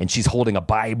coffin, and she's holding a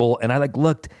Bible. And I like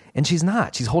looked, and she's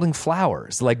not. She's holding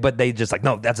flowers. Like, but they just like,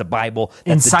 no, that's a Bible.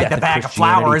 That's inside the bag of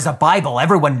flour is a Bible.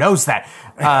 Everyone knows that.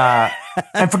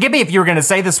 And forgive me if you were going to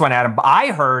say this one, Adam, but I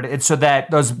heard it's so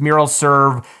that those murals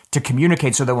serve to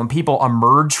communicate so that when people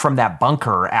emerge from that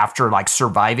bunker after like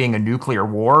surviving a nuclear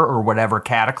war or whatever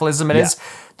cataclysm it is,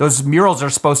 those murals are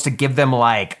supposed to give them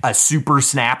like a super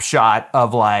snapshot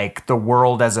of like the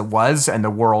world as it was and the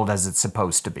world as it's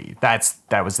supposed to be.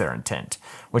 That was their intent,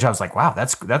 which I was like, wow,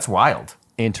 that's wild.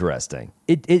 Interesting.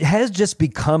 It has just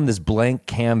become this blank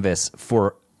canvas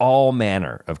for all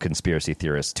manner of conspiracy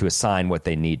theorists to assign what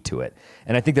they need to it.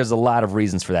 And I think there's a lot of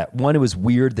reasons for that. One, it was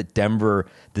weird that Denver,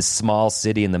 this small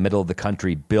city in the middle of the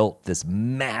country, built this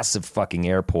massive fucking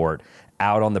airport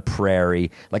out on the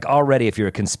prairie. Like, already, if you're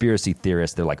a conspiracy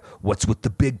theorist, they're like, what's with the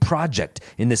big project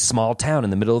in this small town in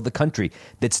the middle of the country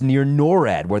that's near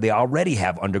NORAD, where they already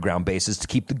have underground bases to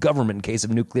keep the government in case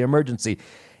of nuclear emergency?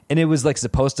 And it was like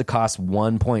supposed to cost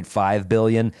 $1.5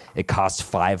 billion. It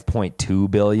cost $5.2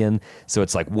 billion. So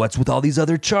it's like, what's with all these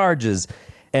other charges?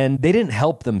 And they didn't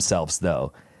help themselves,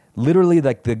 though. Literally,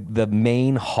 like the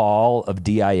main hall of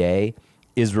DIA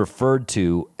is referred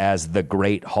to as the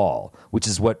Great Hall, which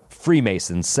is what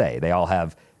Freemasons say. They all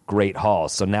have great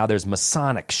halls. So now there's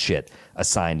Masonic shit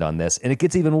assigned on this. And it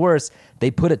gets even worse.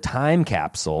 They put a time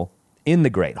capsule in the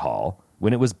Great Hall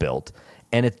when it was built,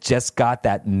 and it just got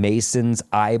that Mason's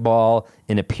eyeball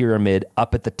in a pyramid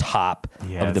up at the top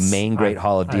of the main Great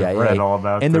Hall of DIA. I've read all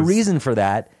about and this. the reason for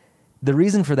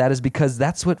that is because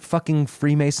that's what fucking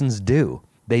Freemasons do.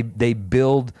 They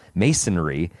build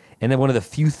masonry, and then one of the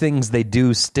few things they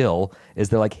do still is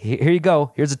they're like, here you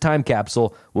go, here's a time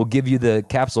capsule. We'll give you the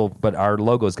capsule, but our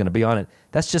logo is going to be on it.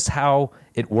 That's just how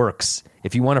it works.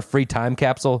 If you want a free time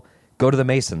capsule, go to the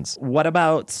Masons. What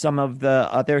about some of the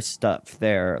other stuff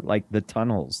there, like the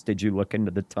tunnels? Did you look into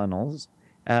the tunnels,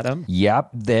 Adam? Yep.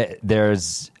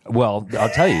 Well, I'll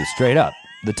tell you straight up.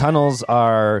 The tunnels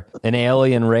are an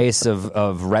alien race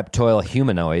of reptile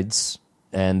humanoids,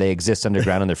 and they exist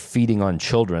underground, and they're feeding on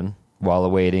children while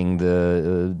awaiting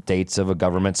the dates of a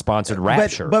government-sponsored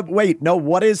rapture. But wait, no,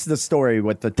 what is the story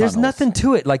with the tunnels? There's nothing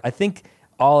to it. Like, I think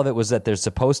all of it was that there's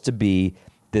supposed to be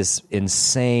this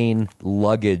insane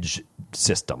luggage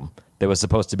system that was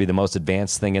supposed to be the most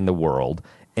advanced thing in the world,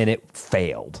 and it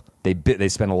failed. They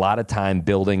spent a lot of time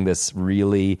building this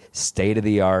really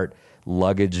state-of-the-art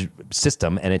luggage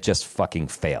system, and it just fucking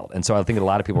failed. And so I think a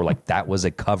lot of people were like, that was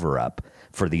a cover-up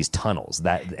for these tunnels.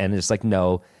 And it's like,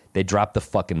 no, they dropped the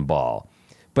fucking ball.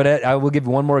 But I will give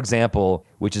one more example,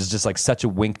 which is just like such a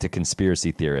wink to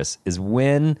conspiracy theorists, is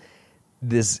when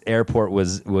this airport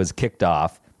was kicked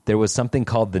off, there was something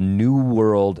called the New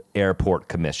World Airport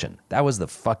Commission. That was the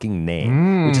fucking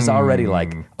name, which is already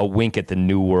like a wink at the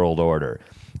New World Order.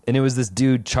 And it was this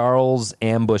dude, Charles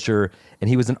Ambusher, and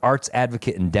he was an arts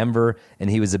advocate in Denver, and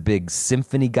he was a big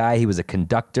symphony guy. He was a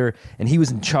conductor, and he was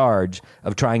in charge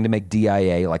of trying to make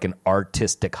DIA like an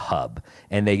artistic hub.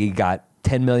 And they got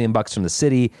 $10 million from the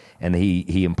city, and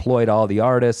he employed all the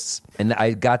artists. And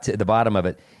I got to the bottom of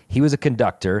it. He was a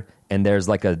conductor, and there's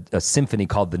like a symphony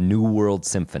called the New World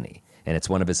Symphony, and it's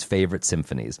one of his favorite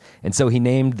symphonies. And so he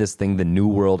named this thing the New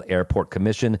World Airport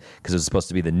Commission because it was supposed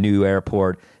to be the new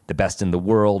airport, the best in the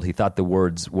world. He thought the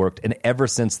words worked. And ever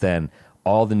since then,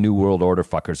 all the New World Order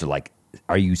fuckers are like,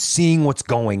 are you seeing what's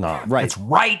going on? Right. It's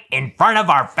right in front of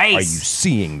our face. Are you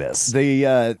seeing this? The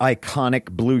iconic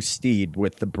blue steed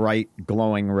with the bright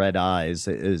glowing red eyes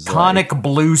is Iconic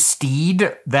blue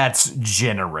steed? That's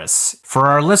generous. For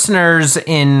our listeners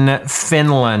in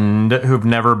Finland who've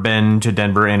never been to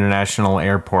Denver International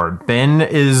Airport, Ben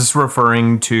is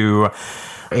referring to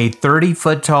a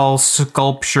 30-foot tall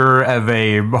sculpture of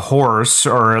a horse,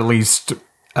 or at least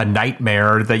a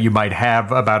nightmare that you might have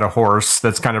about a horse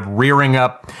that's kind of rearing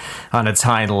up on its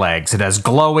hind legs. It has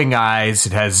glowing eyes.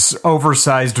 It has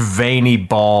oversized veiny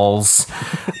balls.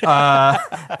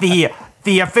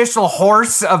 The official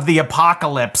horse of the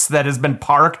apocalypse that has been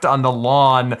parked on the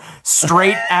lawn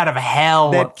straight out of hell.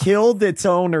 that killed its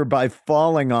owner by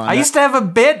falling on I it. used to have a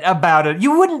bit about it.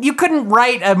 You couldn't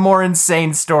write a more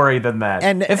insane story than that.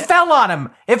 And- it fell on him.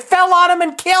 It fell on him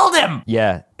and killed him.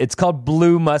 Yeah, it's called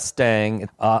Blue Mustang,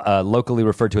 locally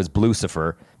referred to as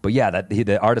Blucifer. But yeah,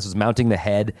 the artist was mounting the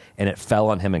head, and it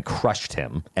fell on him and crushed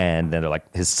him. And then they're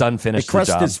like, his son finished It crushed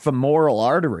the job. his femoral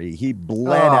artery. He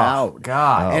bled out.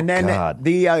 God. And then God.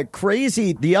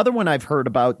 the other one I've heard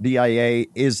about DIA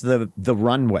is the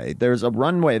runway. There's a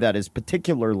runway that is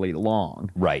particularly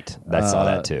long. Right, I saw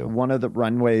that too. One of the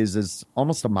runways is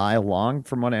almost a mile long,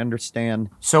 from what I understand.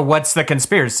 So what's the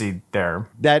conspiracy there?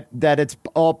 That it's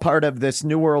all part of this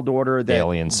New World Order.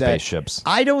 Alien spaceships.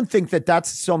 I don't think that that's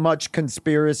so much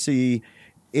conspiracy.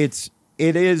 It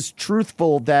is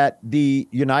truthful that the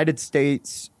United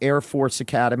States Air Force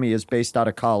Academy is based out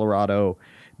of Colorado.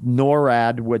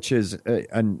 NORAD, which is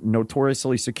a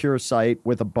notoriously secure site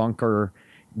with a bunker.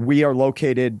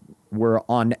 We're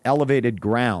on elevated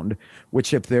ground,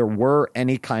 which if there were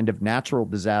any kind of natural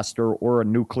disaster or a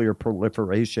nuclear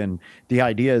proliferation, the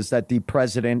idea is that the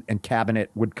president and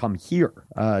cabinet would come here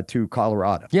to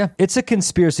Colorado. Yeah, it's a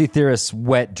conspiracy theorist's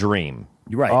wet dream.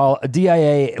 Right. All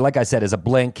DIA, like I said, is a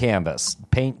blank canvas.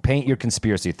 Paint your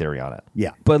conspiracy theory on it.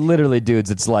 Yeah. But literally,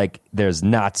 dudes, it's like there's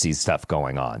Nazi stuff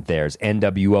going on. There's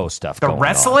NWO stuff going on. The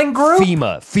wrestling group?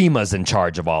 FEMA's in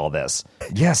charge of all this.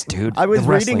 Yes, dude. I was the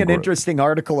reading wrestling an group. interesting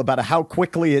article about how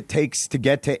quickly it takes to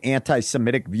get to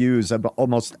anti-Semitic views of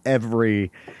almost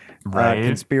every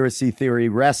conspiracy theory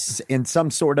rests in some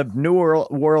sort of new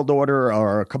world order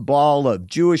or a cabal of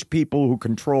Jewish people who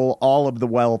control all of the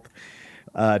wealth,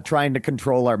 trying to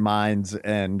control our minds.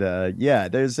 And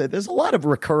there's a lot of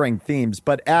recurring themes.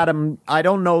 But Adam, I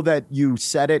don't know that you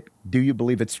said it. Do you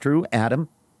believe it's true, Adam?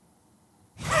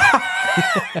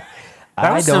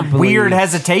 That was some weird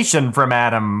hesitation from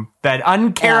Adam. That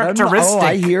uncharacteristic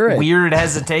I hear it. weird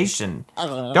hesitation.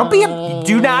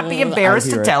 Do not be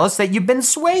embarrassed to tell us that you've been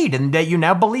swayed and that you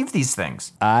now believe these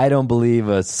things. I don't believe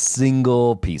a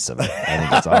single piece of it. I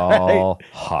think it's all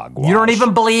hogwash. You don't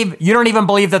even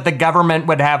believe that the government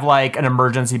would have like an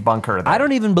emergency bunker there. I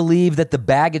don't even believe that the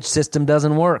baggage system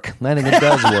doesn't work. I think it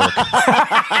does work.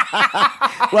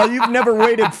 Well, you've never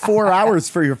waited 4 hours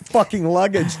for your fucking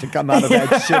luggage to come out of that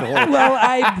shithole. Well,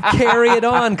 I carry it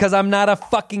on because I'm not a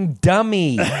fucking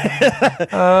dummy.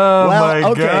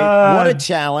 my God. What a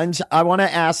challenge. I want to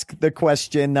ask the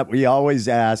question that we always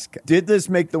ask. Did this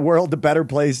make the world a better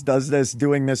place?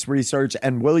 Doing this research?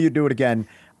 And will you do it again?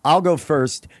 I'll go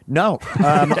first. No,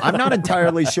 I'm not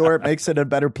entirely sure it makes it a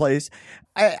better place.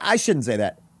 I shouldn't say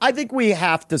that. I think we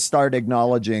have to start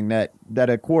acknowledging that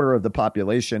a quarter of the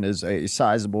population is a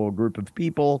sizable group of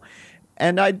people.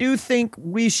 And I do think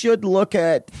we should look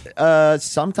at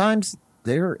sometimes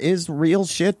there is real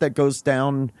shit that goes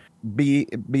down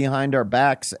behind our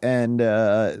backs. And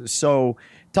so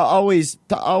to always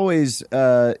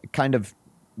kind of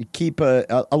keep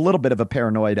a little bit of a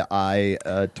paranoid eye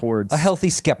towards A healthy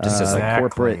skepticism.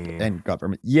 corporate and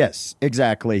government. Yes,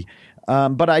 exactly.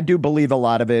 But I do believe a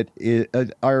lot of it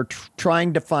are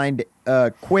trying to find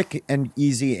quick and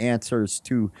easy answers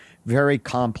to very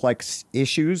complex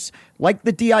issues like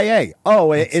the DIA.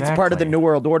 Oh, it's part of the New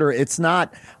World Order. It's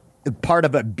not part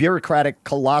of a bureaucratic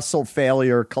colossal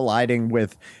failure colliding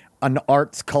with an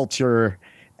arts culture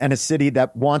and a city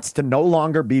that wants to no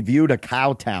longer be viewed a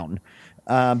cow town.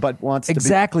 But wants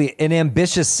exactly an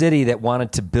ambitious city that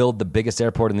wanted to build the biggest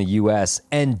airport in the U.S.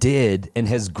 and did, and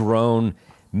has grown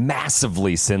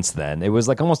massively since then. It was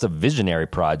like almost a visionary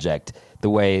project, the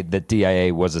way that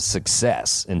DIA was a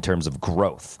success in terms of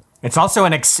growth. It's also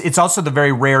it's also the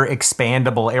very rare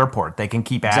expandable airport. They can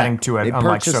keep adding to it, They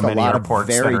unlike so purchased a many lot of airports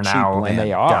that very are cheap now land. And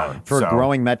they are. done. for So, a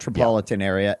growing metropolitan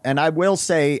area. And I will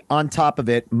say, on top of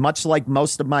it, much like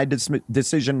most of my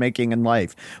decision-making in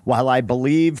life, while I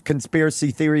believe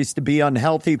conspiracy theories to be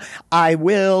unhealthy, I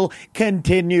will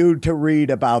continue to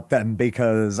read about them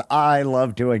because I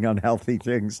love doing unhealthy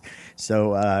things.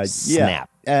 So, Snap.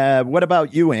 What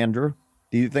about you, Andrew?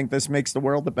 Do you think this makes the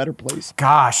world a better place?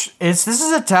 Gosh, it's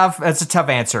a tough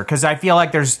answer because I feel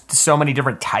like there's so many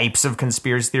different types of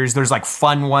conspiracy theories. There's like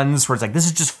fun ones where it's like, this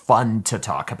is just fun to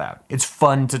talk about. It's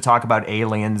fun to talk about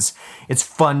aliens. It's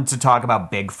fun to talk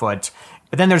about Bigfoot.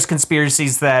 But then there's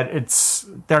conspiracies that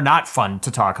they're not fun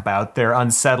to talk about. They're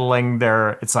unsettling.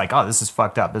 It's like, oh, this is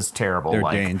fucked up. This is terrible. They're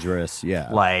like, dangerous, yeah.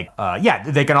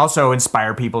 They can also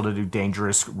inspire people to do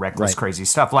dangerous, reckless, crazy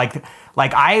stuff. Like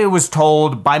I was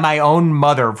told by my own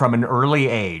mother from an early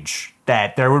age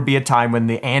that there would be a time when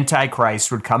the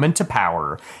Antichrist would come into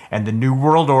power and the New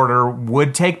World Order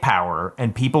would take power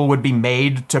and people would be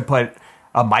made to put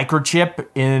a microchip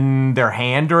in their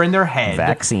hand or in their head.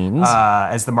 Vaccines.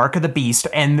 As the mark of the beast.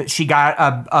 And she got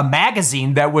a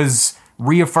magazine that was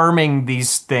reaffirming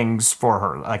these things for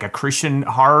her, like a Christian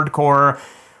hardcore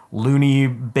loony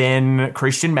bin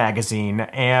Christian magazine.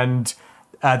 And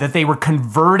that they were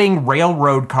converting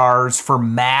railroad cars for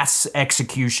mass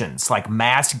executions, like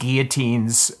mass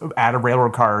guillotines out of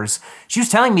railroad cars. She was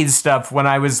telling me this stuff when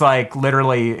I was like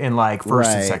literally in like first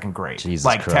and second grade. Jesus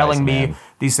like Christ, telling me man.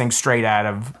 these things straight out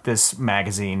of this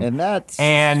magazine. And that's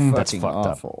fucked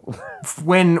awful.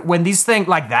 When these things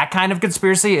like that kind of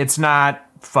conspiracy, it's not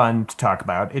fun to talk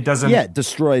about. It doesn't. Yeah, it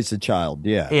destroys a child.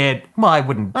 Yeah. I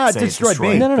wouldn't say it destroyed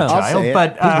destroyed me. No. the I'll child, say it.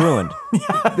 but He's ruined.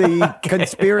 The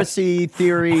conspiracy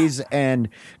theories and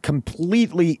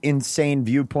completely insane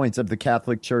viewpoints of the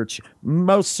Catholic Church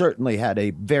most certainly had a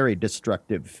very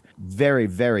destructive, very,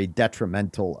 very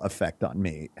detrimental effect on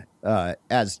me.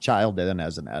 as a child and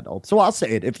as an adult. So I'll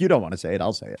say it. If you don't want to say it,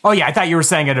 I'll say it. Oh, yeah, I thought you were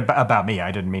saying it about me.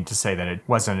 I didn't mean to say that it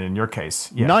wasn't in your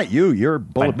case. Yeah. Not you. You're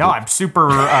But bulletproof. no, I'm super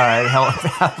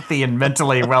healthy and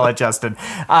mentally well-adjusted.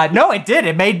 No, it did.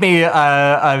 It made me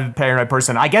a paranoid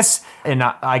person. I guess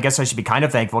I should be kind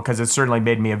of thankful because it certainly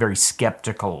made me a very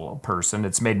skeptical person.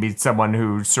 It's made me someone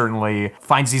who certainly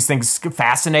finds these things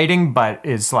fascinating, but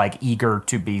is like eager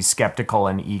to be skeptical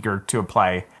and eager to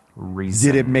apply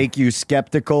reason. Did it make you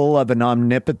skeptical of an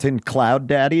omnipotent cloud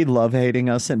daddy love-hating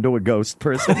us into a ghost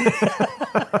prison?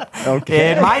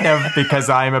 Okay. It might have, because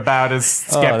I'm about as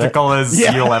skeptical as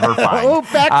you'll ever find. Oh,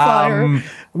 backfire.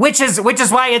 Which is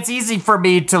why it's easy for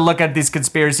me to look at these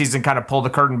conspiracies and kind of pull the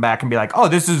curtain back and be like, oh,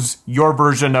 this is your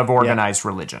version of organized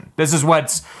religion. This is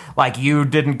what's like, you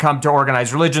didn't come to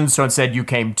organized religion, so instead you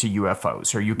came to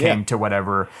UFOs, or you came to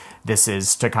whatever this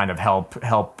is to kind of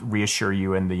help reassure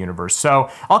you in the universe. So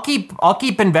I'll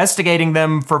keep investigating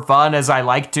them for fun as I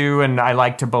like to, and I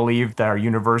like to believe that our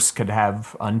universe could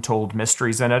have untold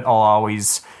mysteries in it. I'll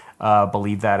always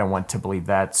believe that and want to believe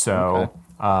that. So. Okay.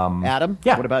 Adam,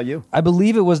 what about you? I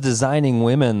believe it was Designing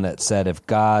Women that said if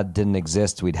God didn't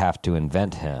exist, we'd have to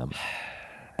invent him.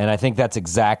 And I think that's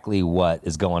exactly what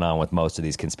is going on with most of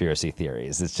these conspiracy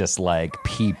theories. It's just like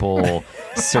people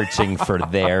searching for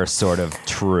their sort of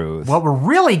truth. What we're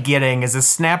really getting is a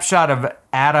snapshot of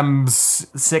Adam's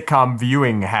sitcom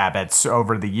viewing habits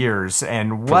over the years,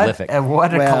 and what a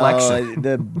collection.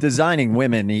 The Designing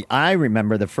Women, I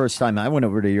remember the first time I went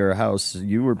over to your house,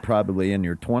 you were probably in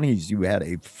your 20s. You had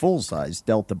a full-size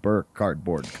Delta Burke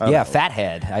cardboard cutout. Yeah,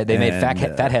 Fathead. They made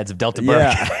fatheads of Delta Burke.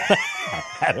 Yeah.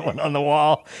 I had one on the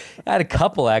wall. I had a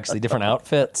couple, actually, different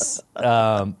outfits.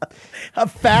 A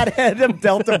fathead of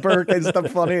Delta Burke is the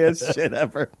funniest shit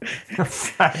ever.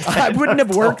 I wouldn't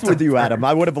have worked with you, Adam.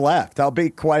 I would have left. I'll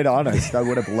be quite honest. I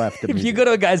would have left. If you go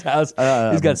to a guy's house,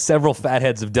 he's got several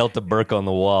fatheads of Delta Burke on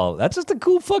the wall. That's just a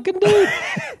cool fucking dude.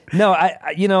 No,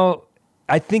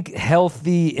 I think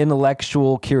healthy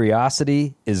intellectual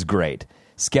curiosity is great.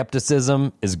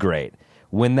 Skepticism is great.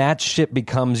 When that shit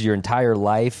becomes your entire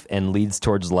life and leads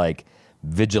towards like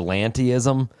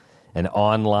vigilantism and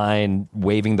online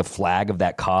waving the flag of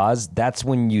that cause, that's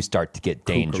when you start to get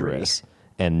dangerous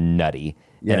and nutty.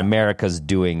 Yeah. And America's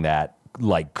doing that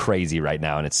like crazy right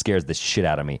now, and it scares the shit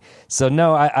out of me. So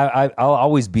no, I'll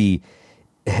always be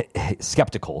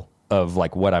skeptical of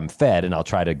like what I'm fed, and I'll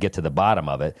try to get to the bottom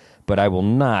of it, but I will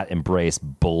not embrace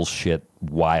bullshit,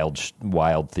 wild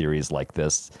theories like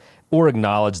this, or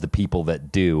acknowledge the people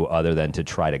that do, other than to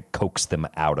try to coax them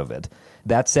out of it.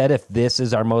 That said, if this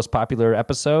is our most popular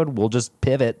episode, we'll just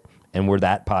pivot, and we're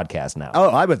that podcast now. Oh,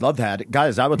 I would love that.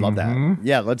 Guys, I would love that.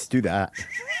 Yeah, let's do that.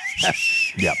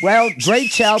 Yeah. Well,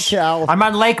 great chow. I'm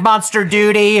on lake monster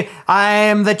duty.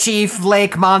 I'm the chief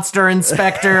lake monster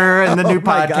inspector in the new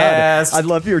podcast. God. I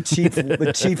love your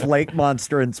the chief lake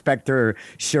monster inspector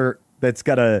shirt that's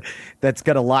got a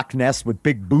Loch Ness with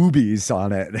big boobies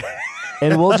on it.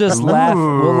 And we'll just laugh.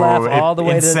 We'll laugh all the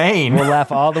way insane. We'll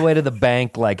laugh all the way to the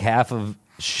bank, like half of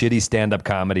shitty stand-up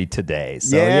comedy today.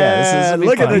 So yeah, this is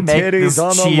look fun. at the titties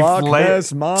on the Loch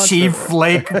Ness monster. Chief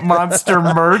Lake Monster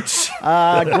merch.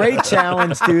 Great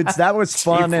challenge, dudes. That was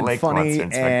fun Chief and Lake funny.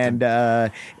 Monster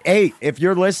And hey, if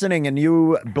you're listening and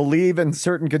you believe in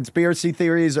certain conspiracy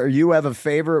theories, or you have a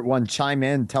favorite one, chime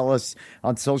in. Tell us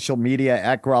on social media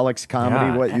at Grolix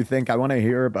Comedy what you think. I want to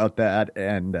hear about that.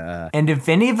 And if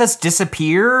any of us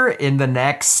disappear within the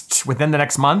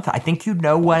next month, I think you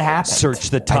know what happened. Search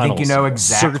the tunnels. I think you know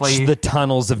exactly. Search the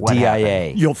tunnels of DIA.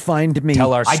 happened. you'll find me.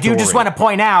 Tell our story. I do just want to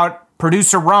point out,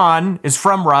 producer Ron is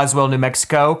from Roswell, New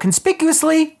Mexico.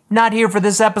 Conspicuously not here for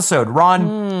this episode.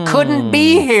 Ron couldn't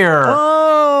be here.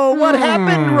 Oh, what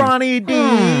happened, Ronnie D?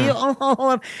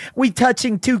 Oh, we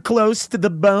touching too close to the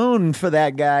bone for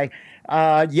that guy.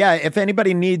 Yeah, if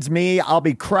anybody needs me, I'll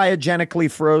be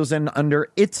cryogenically frozen under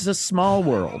It's a Small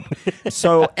World.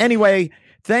 So anyway,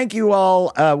 thank you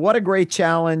all. What a great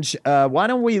challenge. Why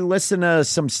don't we listen to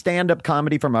some stand-up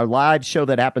comedy from our live show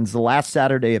that happens the last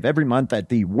Saturday of every month at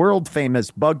the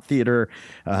world-famous Bug Theater.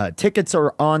 Tickets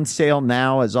are on sale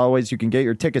now. As always, you can get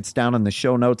your tickets down in the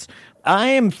show notes. I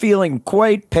am feeling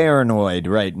quite paranoid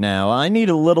right now. I need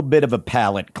a little bit of a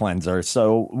palate cleanser.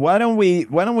 So why don't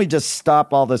we just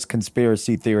stop all this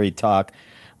conspiracy theory talk?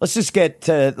 Let's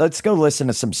go listen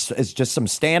to some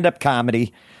stand-up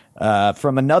comedy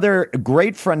from another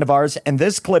great friend of ours. And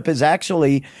this clip is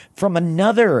actually from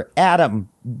another Adam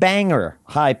banger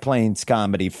High Plains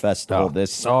Comedy Festival.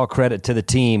 This all credit to the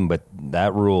team, but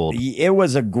that ruled. It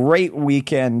was a great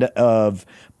weekend of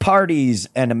parties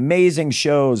and amazing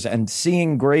shows and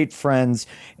seeing great friends,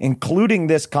 including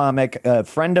this comic, a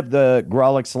friend of the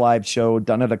Grawlix Live show,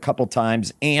 done it a couple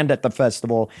times, and at the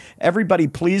festival. Everybody,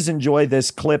 please enjoy this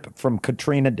clip from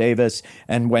Katrina Davis.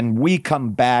 And when we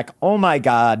come back, oh my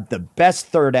God, the best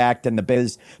third act in the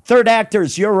biz. Third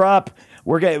actors, you're up.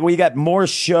 We got more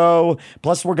show.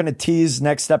 Plus, we're going to tease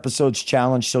next episode's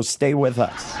challenge, so stay with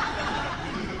us.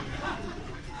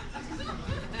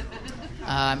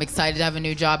 I'm excited to have a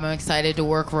new job. I'm excited to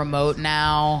work remote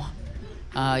now.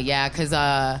 Because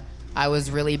I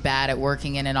was really bad at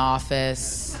working in an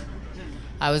office.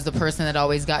 I was the person that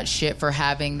always got shit for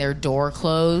having their door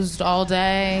closed all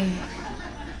day.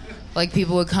 Like,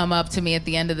 people would come up to me at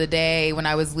the end of the day when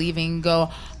I was leaving and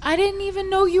go, I didn't even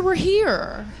know you were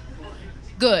here.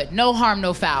 Good. No harm,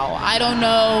 no foul. I don't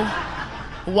know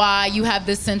why you have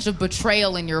this sense of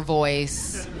betrayal in your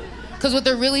voice. Because what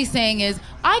they're really saying is,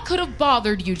 I could have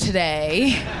bothered you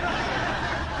today.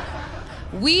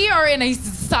 We are in a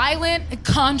silent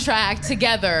contract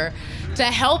together to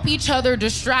help each other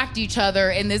distract each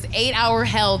other in this 8-hour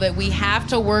hell that we have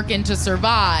to work in to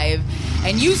survive.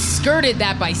 And you skirted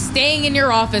that by staying in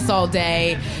your office all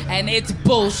day, and it's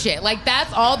bullshit. Like,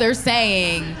 that's all they're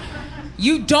saying.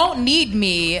 You don't need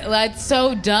me. That's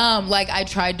so dumb. Like, I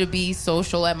tried to be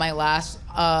social at my last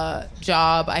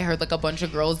job. I heard like a bunch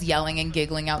of girls yelling and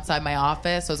giggling outside my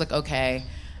office. So I was like, okay,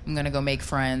 I'm gonna go make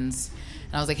friends.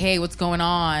 And I was like, hey, what's going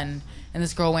on? And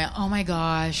this girl went, oh my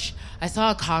gosh, I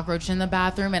saw a cockroach in the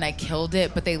bathroom and I killed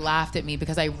it, but they laughed at me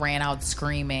because I ran out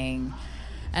screaming.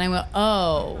 And I went,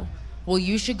 oh, well,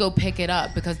 you should go pick it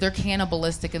up because they're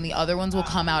cannibalistic and the other ones will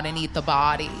come out and eat the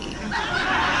body.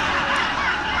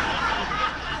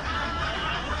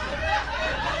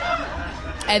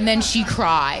 And then she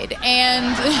cried.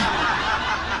 And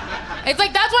it's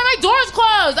like, that's why my door's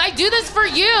closed. I do this for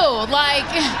you. Like...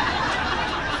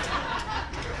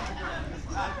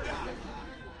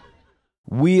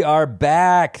 We are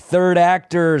back. Third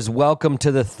actors, welcome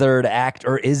to the third act.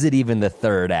 Or is it even the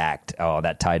third act? Oh,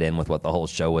 that tied in with what the whole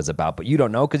show was about. But you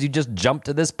don't know because you just jumped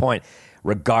to this point.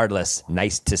 Regardless,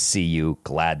 nice to see you.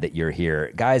 Glad that you're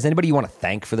here. Guys, anybody you want to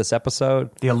thank for this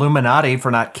episode? The Illuminati for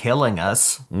not killing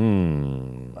us.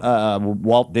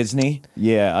 Walt Disney.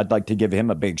 Yeah, I'd like to give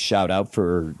him a big shout out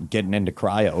for getting into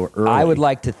cryo early. I would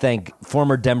like to thank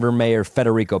former Denver Mayor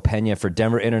Federico Pena for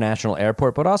Denver International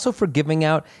Airport, but also for giving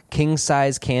out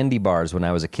king-size candy bars when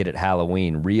I was a kid at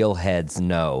Halloween. Real heads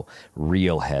know.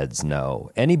 Real heads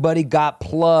know. Anybody got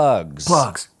plugs?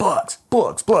 Plugs.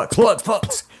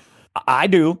 I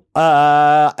do.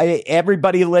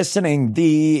 Everybody listening,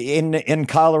 in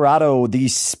Colorado, the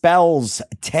Spells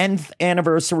 10th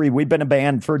anniversary. We've been a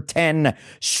band for 10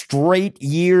 straight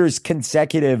years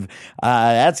consecutive.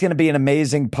 That's going to be an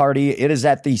amazing party. It is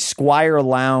at the Squire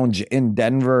Lounge in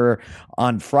Denver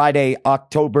on Friday,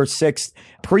 October 6th.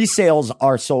 Pre-sales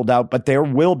are sold out, but there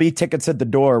will be tickets at the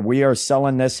door. We are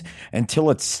selling this until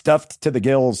it's stuffed to the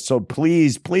gills. So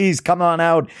please come on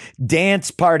out.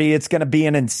 Dance party. It's going to be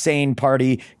an insane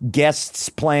party. Guests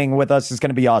playing with us is going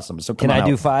to be awesome. So Can I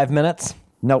do 5 minutes?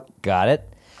 Nope. Got it.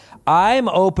 I'm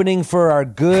opening for our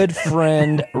good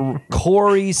friend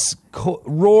Rory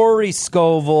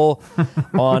Scovel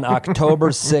on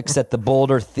October 6th at the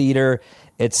Boulder Theater.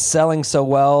 It's selling so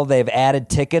well, they've added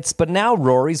tickets, but now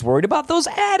Rory's worried about those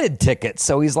added tickets.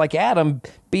 So he's like, Adam,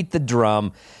 beat the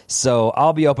drum. So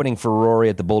I'll be opening for Rory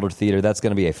at the Boulder Theater. That's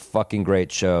going to be a fucking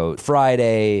great show.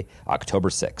 Friday, October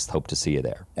 6th. Hope to see you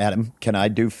there. Adam, can I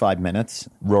do 5 minutes?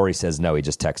 Rory says no. He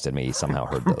just texted me. He somehow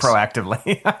heard this.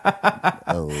 Proactively.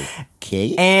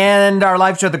 Okay. And our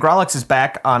live show, The Grawlix, is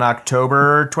back on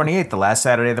October 28th, the last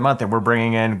Saturday of the month. And we're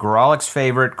bringing in Grawlix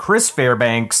favorite Chris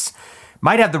Fairbanks.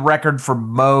 Might have the record for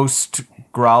most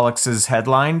Grawlix's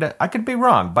headlined. I could be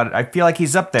wrong, but I feel like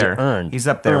he's up there. He's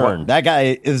up there. That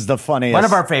guy is the funniest. One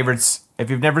of our favorites.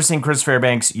 If you've never seen Chris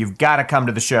Fairbanks, you've got to come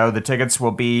to the show. The tickets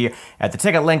will be at the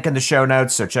ticket link in the show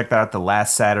notes, so check that out the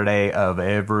last Saturday of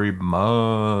every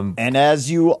month. And as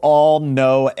you all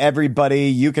know, everybody,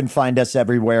 you can find us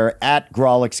everywhere at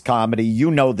Grawlix Comedy.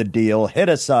 You know the deal. Hit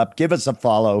us up. Give us a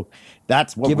follow.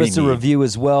 That's what Give we us need. a review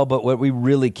as well, but what we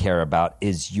really care about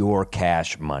is your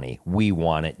cash money. We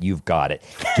want it. You've got it.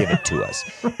 Give it to us.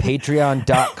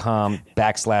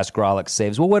 Patreon.com/Grawlix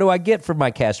saves. Well, what do I get for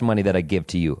my cash money that I give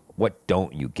to you? What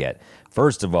don't you get?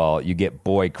 First of all, you get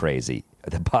Boy Crazy,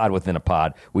 the pod within a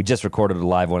pod. We just recorded a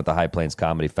live one at the High Plains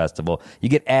Comedy Festival. You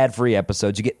get ad-free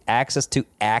episodes. You get access to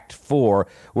Act 4,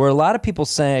 where a lot of people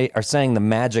are saying the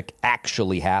magic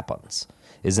actually happens.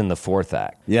 is in the fourth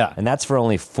act. Yeah. And that's for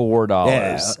only $4.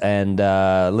 Yeah.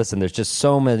 And listen, there's just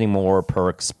so many more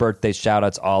perks, birthday shout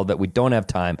outs, all of it. We don't have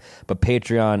time, but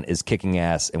Patreon is kicking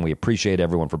ass, and we appreciate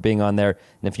everyone for being on there.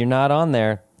 And if you're not on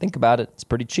there, think about it. It's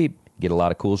pretty cheap. You get a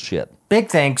lot of cool shit. Big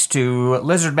thanks to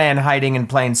Lizard Man hiding in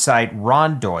plain sight,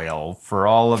 Ron Doyle, for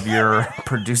all of your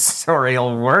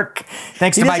producerial work.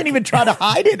 Thanks He to doesn't even try to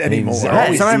hide it anymore.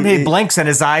 Exactly. Sometimes he blinks and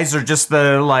his eyes are just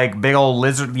the like big old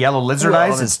lizard, yellow lizard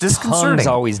eyes. It's disconcerting. Tongue's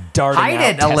always darting Hide out,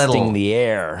 it a little. testing the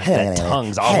air. That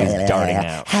tongue's always darting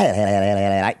out.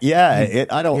 Yeah,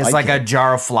 I don't It's like a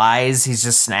jar of flies he's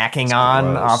just snacking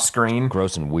on gross. off screen.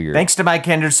 Gross and weird. Thanks to Mike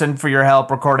Henderson for your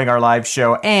help recording our live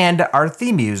show. And our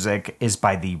theme music is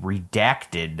by the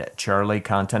redacted Charlie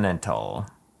Continental.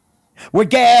 We're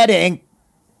getting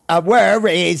our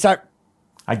worries.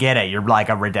 I get it. You're like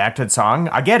a redacted song.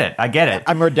 I get it. I'm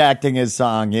redacting his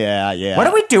song. Yeah. What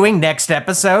are we doing next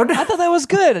episode? I thought that was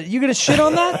good. You gonna shit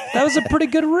on that? That was a pretty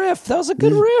good riff. That was a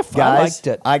good riff. Guys, I liked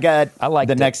it. I liked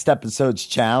the it. next episode's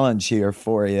challenge here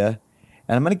for you.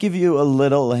 And I'm going to give you a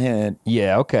little hint.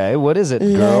 Yeah, okay. What is it,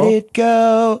 girl? Let it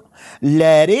go.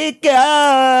 Let it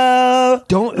go.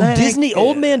 Don't Let Disney, it go.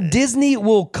 old man Disney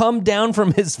will come down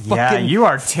from his fucking Yeah, you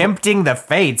are tempting the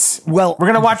fates. Well, we're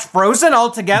gonna watch Frozen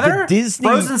all together. the Disney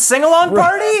Frozen sing-along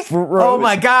party. Oh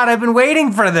my god, I've been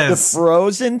waiting for The this.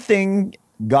 Frozen thing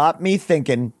got me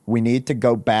thinking we need to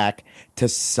go back to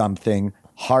something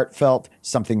heartfelt,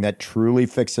 something that truly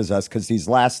fixes us, because these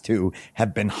last two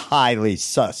have been highly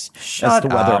sus as Shut to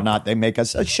whether up. or not they make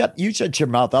us. Shut your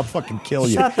mouth. I'll fucking kill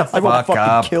you. Shut the I will fuck fucking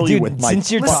up. kill you Dude, with my.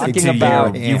 since you're Listen talking to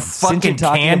about you since fucking you're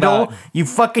talking candle, about- you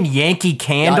fucking Yankee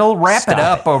Candle. Wrap Stop it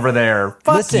up it. over there.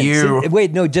 Fuck Listen, you.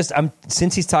 wait, no, just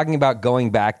since he's talking about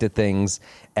going back to things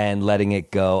and letting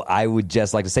it go, I would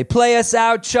just like to say, play us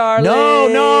out, Charlie. No.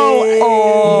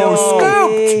 Oh,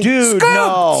 scooped. Dude, Scooped.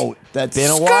 no. That's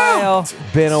Been a while.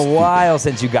 Been a while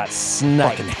since you got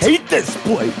sniped. Hate this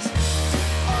place.